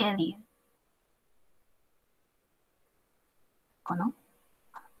in the area.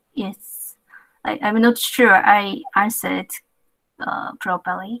 Yes, I'm not sure I answered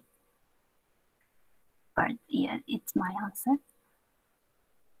properly, but yeah, it's my answer.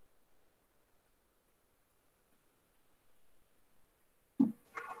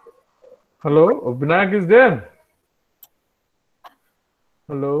 Hello, Vinayak is there?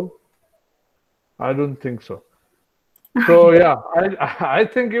 Hello? I don't think so. So yeah, I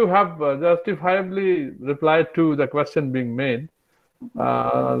think you have justifiably replied to the question being made.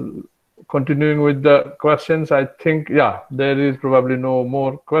 Continuing with the questions, I think, yeah, there is probably no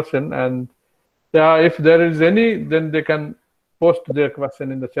more question. And yeah, if there is any, then they can post their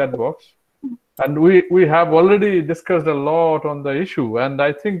question in the chat box. And we have already discussed a lot on the issue. And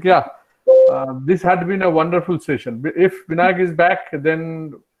I think, yeah, this had been a wonderful session. If Vinayak is back,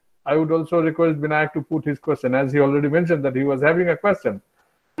 then I would also request Vinayak to put his question, as he already mentioned that he was having a question.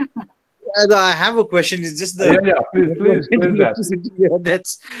 I have a question. It's just the please that.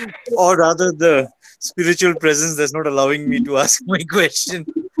 That's, or rather, the spiritual presence that's not allowing me to ask my question.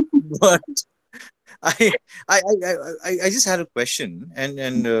 But I just had a question,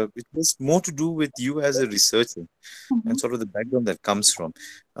 and it was more to do with you as a researcher and sort of the background that comes from,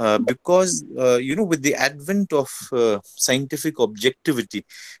 because with the advent of scientific objectivity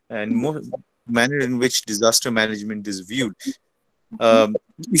and more manner in which disaster management is viewed,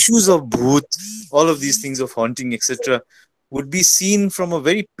 issues of bhuts, all of these things of haunting, etc., would be seen from a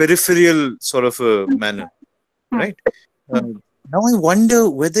very peripheral sort of a manner, right? Now I wonder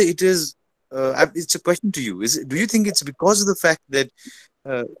whether it is. It's a question to you. Do you think it's because of the fact that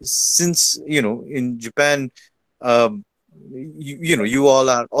since in Japan, you all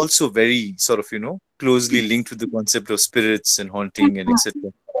are also very sort of closely linked with the concept of spirits and haunting and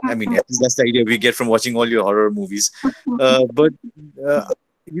etc. I mean, at least that's the idea we get from watching all your horror movies. But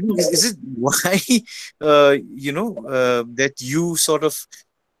is it why that you sort of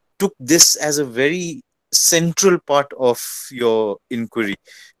took this as a very central part of your inquiry?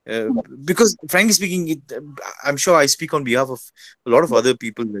 Because frankly speaking, I'm sure I speak on behalf of a lot of other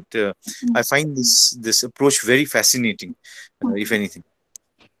people that I find this approach very fascinating, if anything.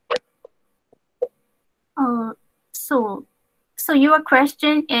 So your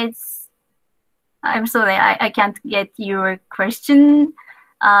question is, I'm sorry, I can't get your question.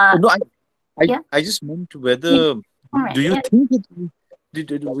 No, I just meant whether, do you think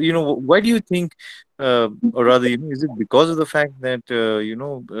it, why do you think, or rather, is it because of the fact that,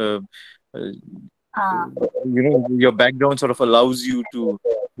 your background sort of allows you to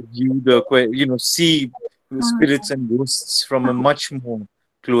view see spirits and ghosts from a much more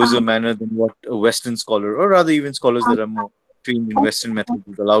closer manner than what a Western scholar, or rather even scholars that are more trained in Western methods,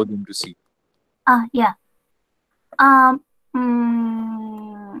 would allow them to see? Yeah.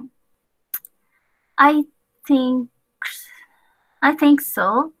 I think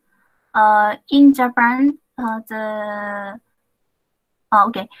so. In Japan,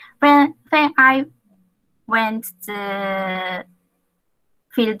 when I went to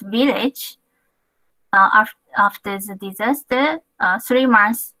field village after the disaster, 3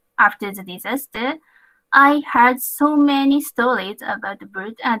 months after the disaster, I heard so many stories about the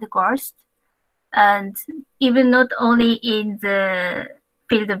bird and the ghost, and even not only in the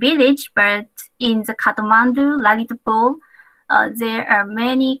field village, but in the Kathmandu Valley, there are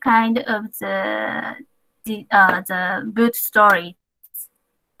many kind of the bird stories.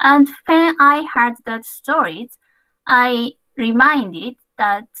 And when I heard that stories, I reminded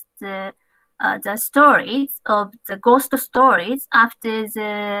that the stories of the ghost stories after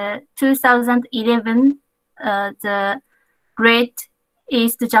the 2011 the Great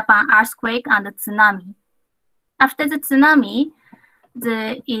East Japan earthquake and the tsunami. After the tsunami,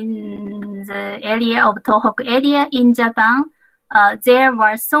 in the area of Tohoku area in Japan, there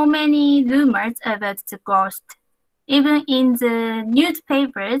were so many rumors about the ghost. Even in the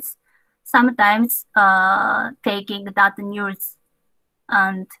newspapers, sometimes taking that news,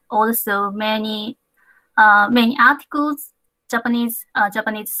 and also many articles Japanese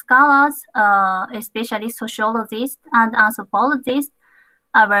scholars, especially sociologists and anthropologists,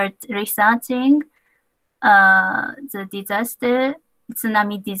 about researching the disaster,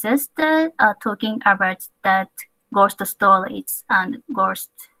 tsunami disaster, talking about that ghost stories and ghost.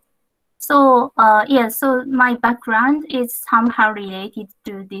 So yeah, so my background is somehow related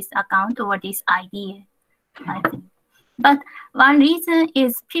to this account or this idea, I think. But one reason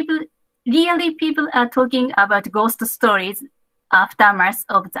is people are talking about ghost stories aftermath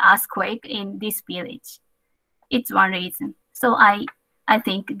of the earthquake in this village. It's one reason. So I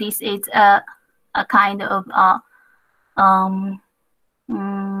think this is a kind of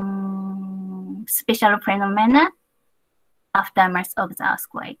special phenomena aftermath of the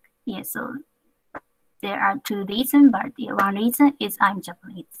earthquake. Yeah, so there are two reasons, but the one reason is I'm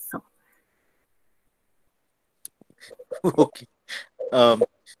Japanese. So Okay.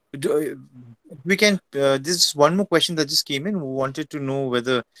 We can. This is one more question that just came in. We wanted to know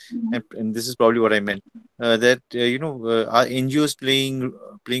whether, and this is probably what I meant, that are NGOs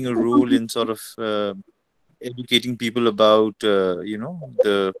playing a role in sort of educating people about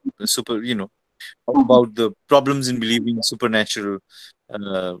the super about the problems in believing supernatural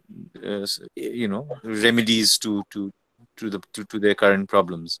remedies to their current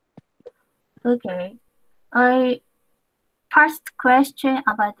problems. okay, first question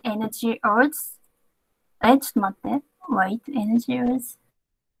about energy earths. Let's not wait, energy earths.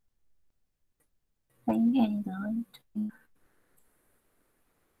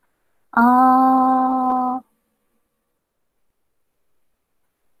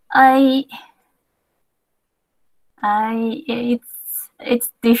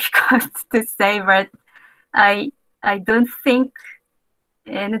 It's difficult to say, but I don't think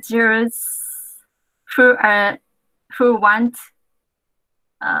NGOs who want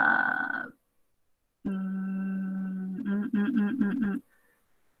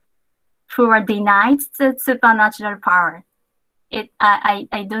who are denied the supernatural power.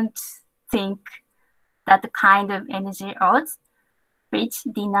 I don't think that kind of NGOs which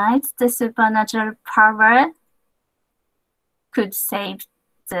denies the supernatural power could save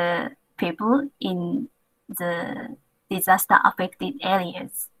the people in the disaster-affected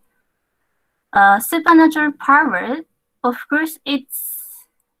areas. Supernatural power, of course, it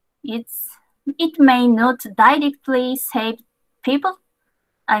may not directly save people.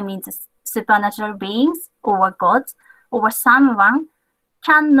 I mean, the supernatural beings or gods or someone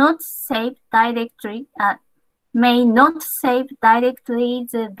cannot save directly, may not save directly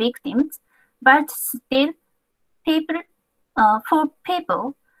the victims, but still people, for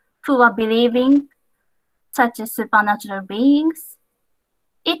people who are believing such as supernatural beings,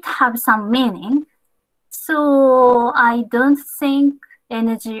 it has some meaning. So I don't think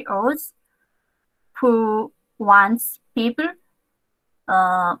NGOs who wants people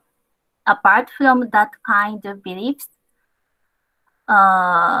apart from that kind of beliefs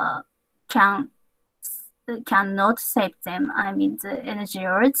cannot save them. I mean, the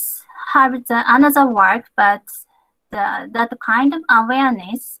NGOs have another work, but that kind of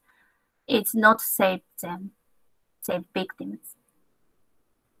awareness is not save them, save victims.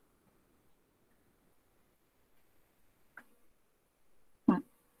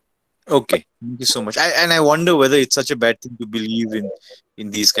 Okay, thank you so much. I wonder whether it's such a bad thing to believe in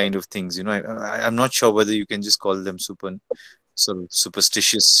these kind of things. I'm not sure whether you can just call them sort of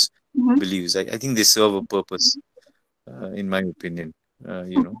superstitious beliefs. I think they serve a purpose, in my opinion.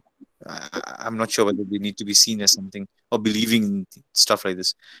 I'm not sure whether they need to be seen as something, or believing in stuff like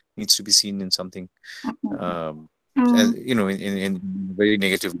this needs to be seen in something, as, in very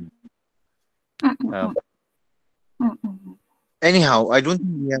negative. Anyhow, I don't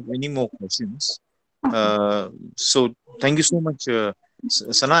think we have any more questions. So thank you so much,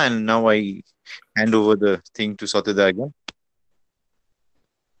 Sanae, and now I hand over the thing to Satyada again.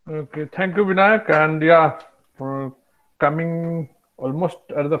 Okay, thank you, Vinayak, and yeah, for coming almost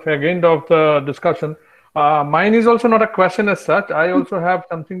at the fag end of the discussion. Mine is also not a question as such. I also have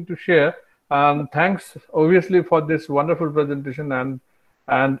something to share. Thanks, obviously, for this wonderful presentation and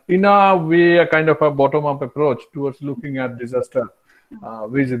in a way, a kind of a bottom-up approach towards looking at disaster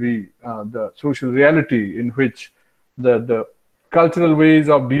vis-a-vis the social reality in which the cultural ways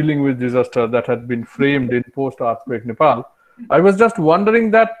of dealing with disaster that had been framed in post-earthquake Nepal. I was just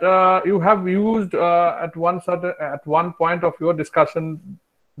wondering that you have used at one point of your discussion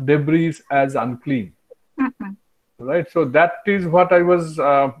debris as unclean, right? So that is what I was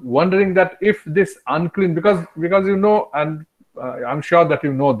wondering, that if this unclean, because and I'm sure that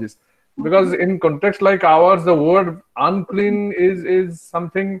you know this, because in context like ours, the word unclean is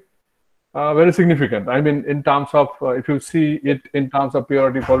something very significant. I mean, in terms of, if you see it in terms of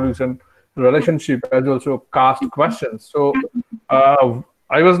purity pollution relationship, as also caste questions. So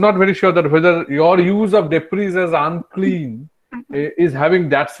I was not very sure that whether your use of debris as unclean is having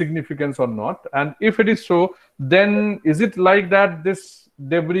that significance or not. And if it is so, then is it like that this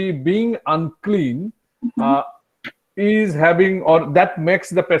debris being unclean is having, or that makes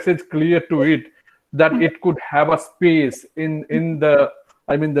the passage clear to it that it could have a space in the,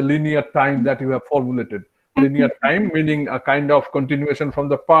 I mean, the linear time that you have formulated. Linear time meaning a kind of continuation from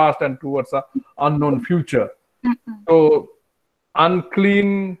the past and towards a unknown future. So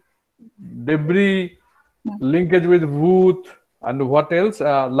unclean, debris, linkage with bhut, and what else?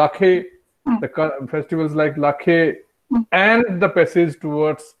 Lakhe, the festivals like Lakhe, and the passage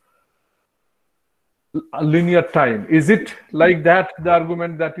towards a linear time. Is it like that, the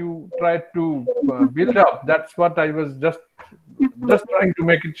argument that you tried to build up? That's what I was just trying to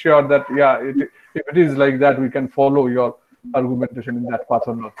make it sure that, yeah, if it is like that, we can follow your argumentation in that path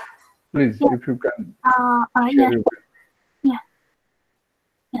or not. Please, if you can.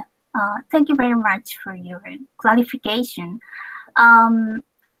 Thank you very much for your clarification. Unclean.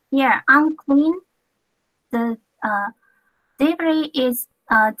 The debris is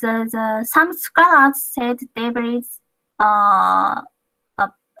some scholars said debris. The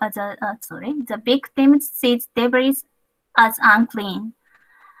victims sees debris as unclean,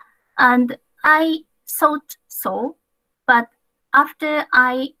 and I thought so, but after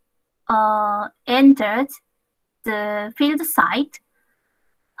I entered the field site,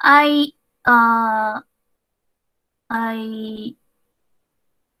 I'm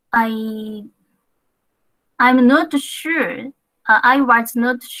not sure. I was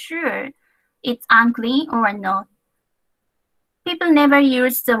not sure it's unclean or not. People never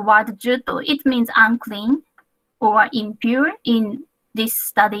use the word judo. It means unclean or impure in this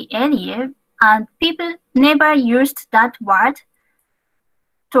study area, and people never used that word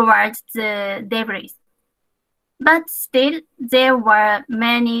towards the debris. But still, there were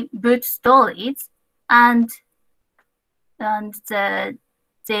many good stories, and there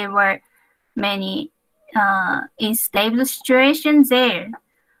were many unstable situations there,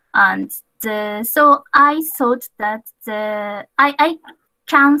 and so I thought that I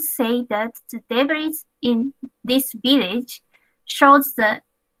can say that the debris in this village shows the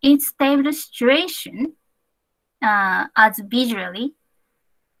unstable situation as visually,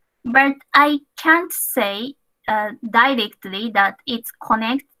 but I can't say directly that it's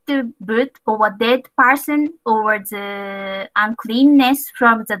connected to bhut or a dead person or the uncleanness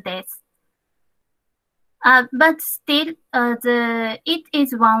from the death. But still, it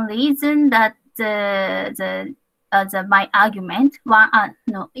is one reason that my argument.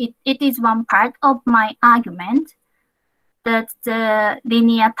 It is one part of my argument that the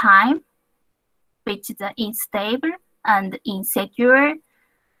linear time, which is unstable and insecure,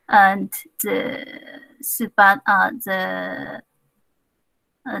 and the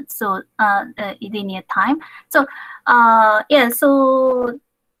linear time.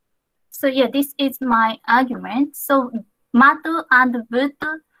 This is my argument. So Matu and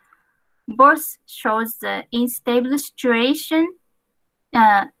Bhut both shows the unstable situation.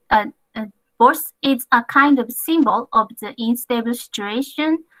 Both is a kind of symbol of the unstable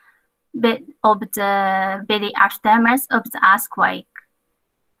situation, of the very aftermath of the earthquake,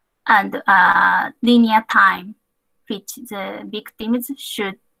 and linear time, which the victims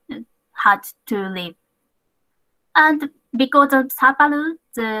should had to live. And because of Sāpāru,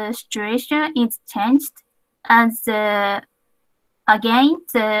 the situation is changed, and again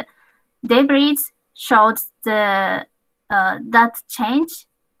the debris shows that change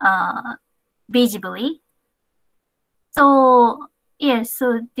visibly. So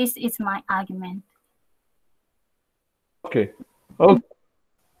so this is my argument. Okay.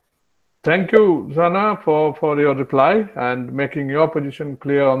 Thank you, Sana, for your reply and making your position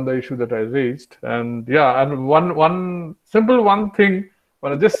clear on the issue that I raised. And and one simple thing.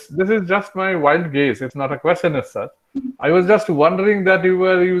 Well, this is just my wild guess. It's not a question as such. I was just wondering that you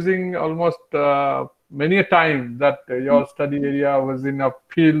were using almost many a time that your study area was in a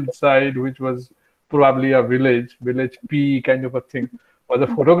field side, which was probably a village P kind of a thing. Or the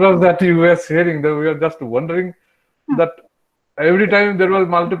photographs that you were sharing, we were just wondering that every time there was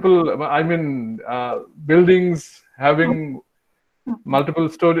multiple, buildings having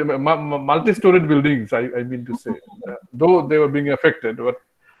multi-storied buildings, I mean to say, though they were being affected. But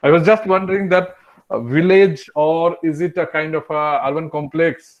I was just wondering that a village, or is it a kind of a urban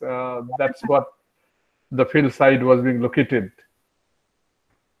complex? That's what the field site was being located.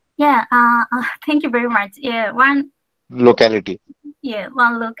 Yeah, thank you very much. Yeah, one locality. Yeah,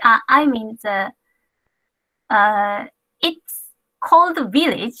 one look. I mean it's called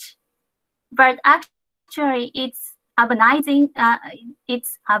village, but actually it's urbanizing.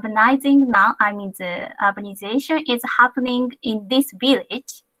 It's urbanizing now. I mean the urbanization is happening in this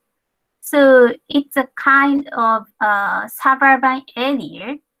village. So it's a kind of suburban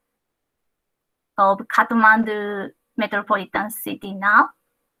area of Kathmandu metropolitan city now,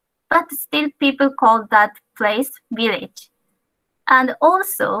 but still people call that place village. And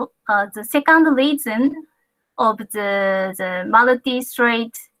also the second reason of the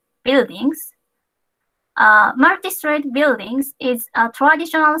multi-street buildings. Multi-street buildings is a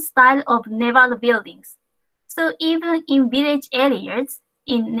traditional style of Nepal buildings. So even in village areas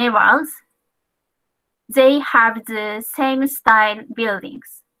in Nepal, they have the same style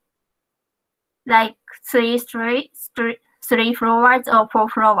buildings, like three floors or 4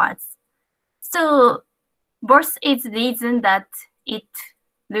 floors. So both is the reason that it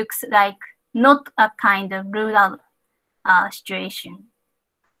looks like not a kind of rural situation.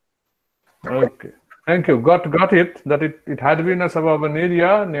 Okay, thank you. Got it. That it had been a suburban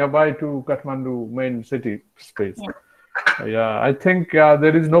area nearby to Kathmandu main city space. Yeah, I think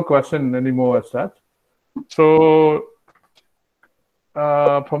there is no question anymore as such. So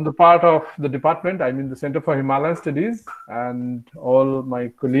from the part of the department, I mean the Center for Himalayan Studies, and all my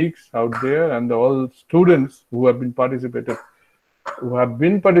colleagues out there and all students who have been participating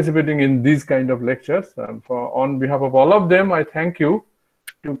in these kind of lectures, and on behalf of all of them, I thank you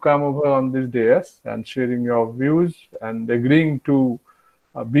to come over on this dais and sharing your views and agreeing to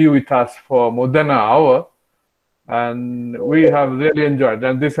be with us for more than an hour. And we have really enjoyed,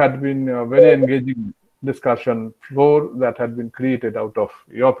 and this had been a very engaging discussion floor that had been created out of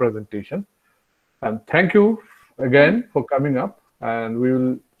your presentation. And thank you again for coming up, and we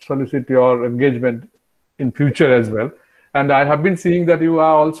will solicit your engagement in future as well. And I have been seeing that you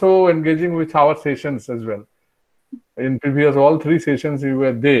are also engaging with our sessions as well. In previous all 3 sessions you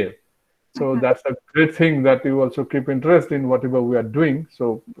were there. So that's a great thing that you also keep interest in whatever we are doing.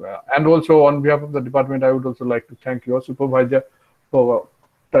 So, and also on behalf of the department, I would also like to thank your supervisor for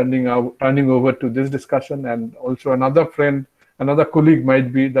turning over to this discussion, and also another friend, another colleague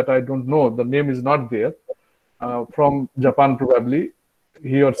might be that I don't know, the name is not there, from Japan probably.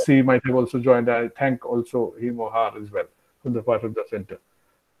 He or she might have also joined. I thank also him or her as well from the part of the center.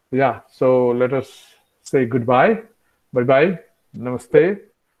 Yeah, so let us say goodbye. Bye-bye. Namaste.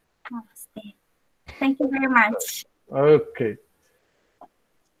 Namaste. Thank you very much. Okay.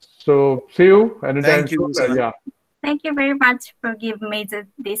 So see you anytime. Thank you. Yeah. Thank you very much for giving me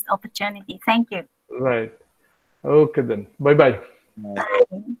this opportunity. Thank you. Right. Okay then. Bye-bye.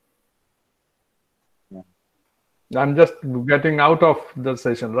 I'm just getting out of the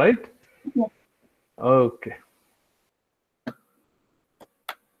session, right? Yes. Okay.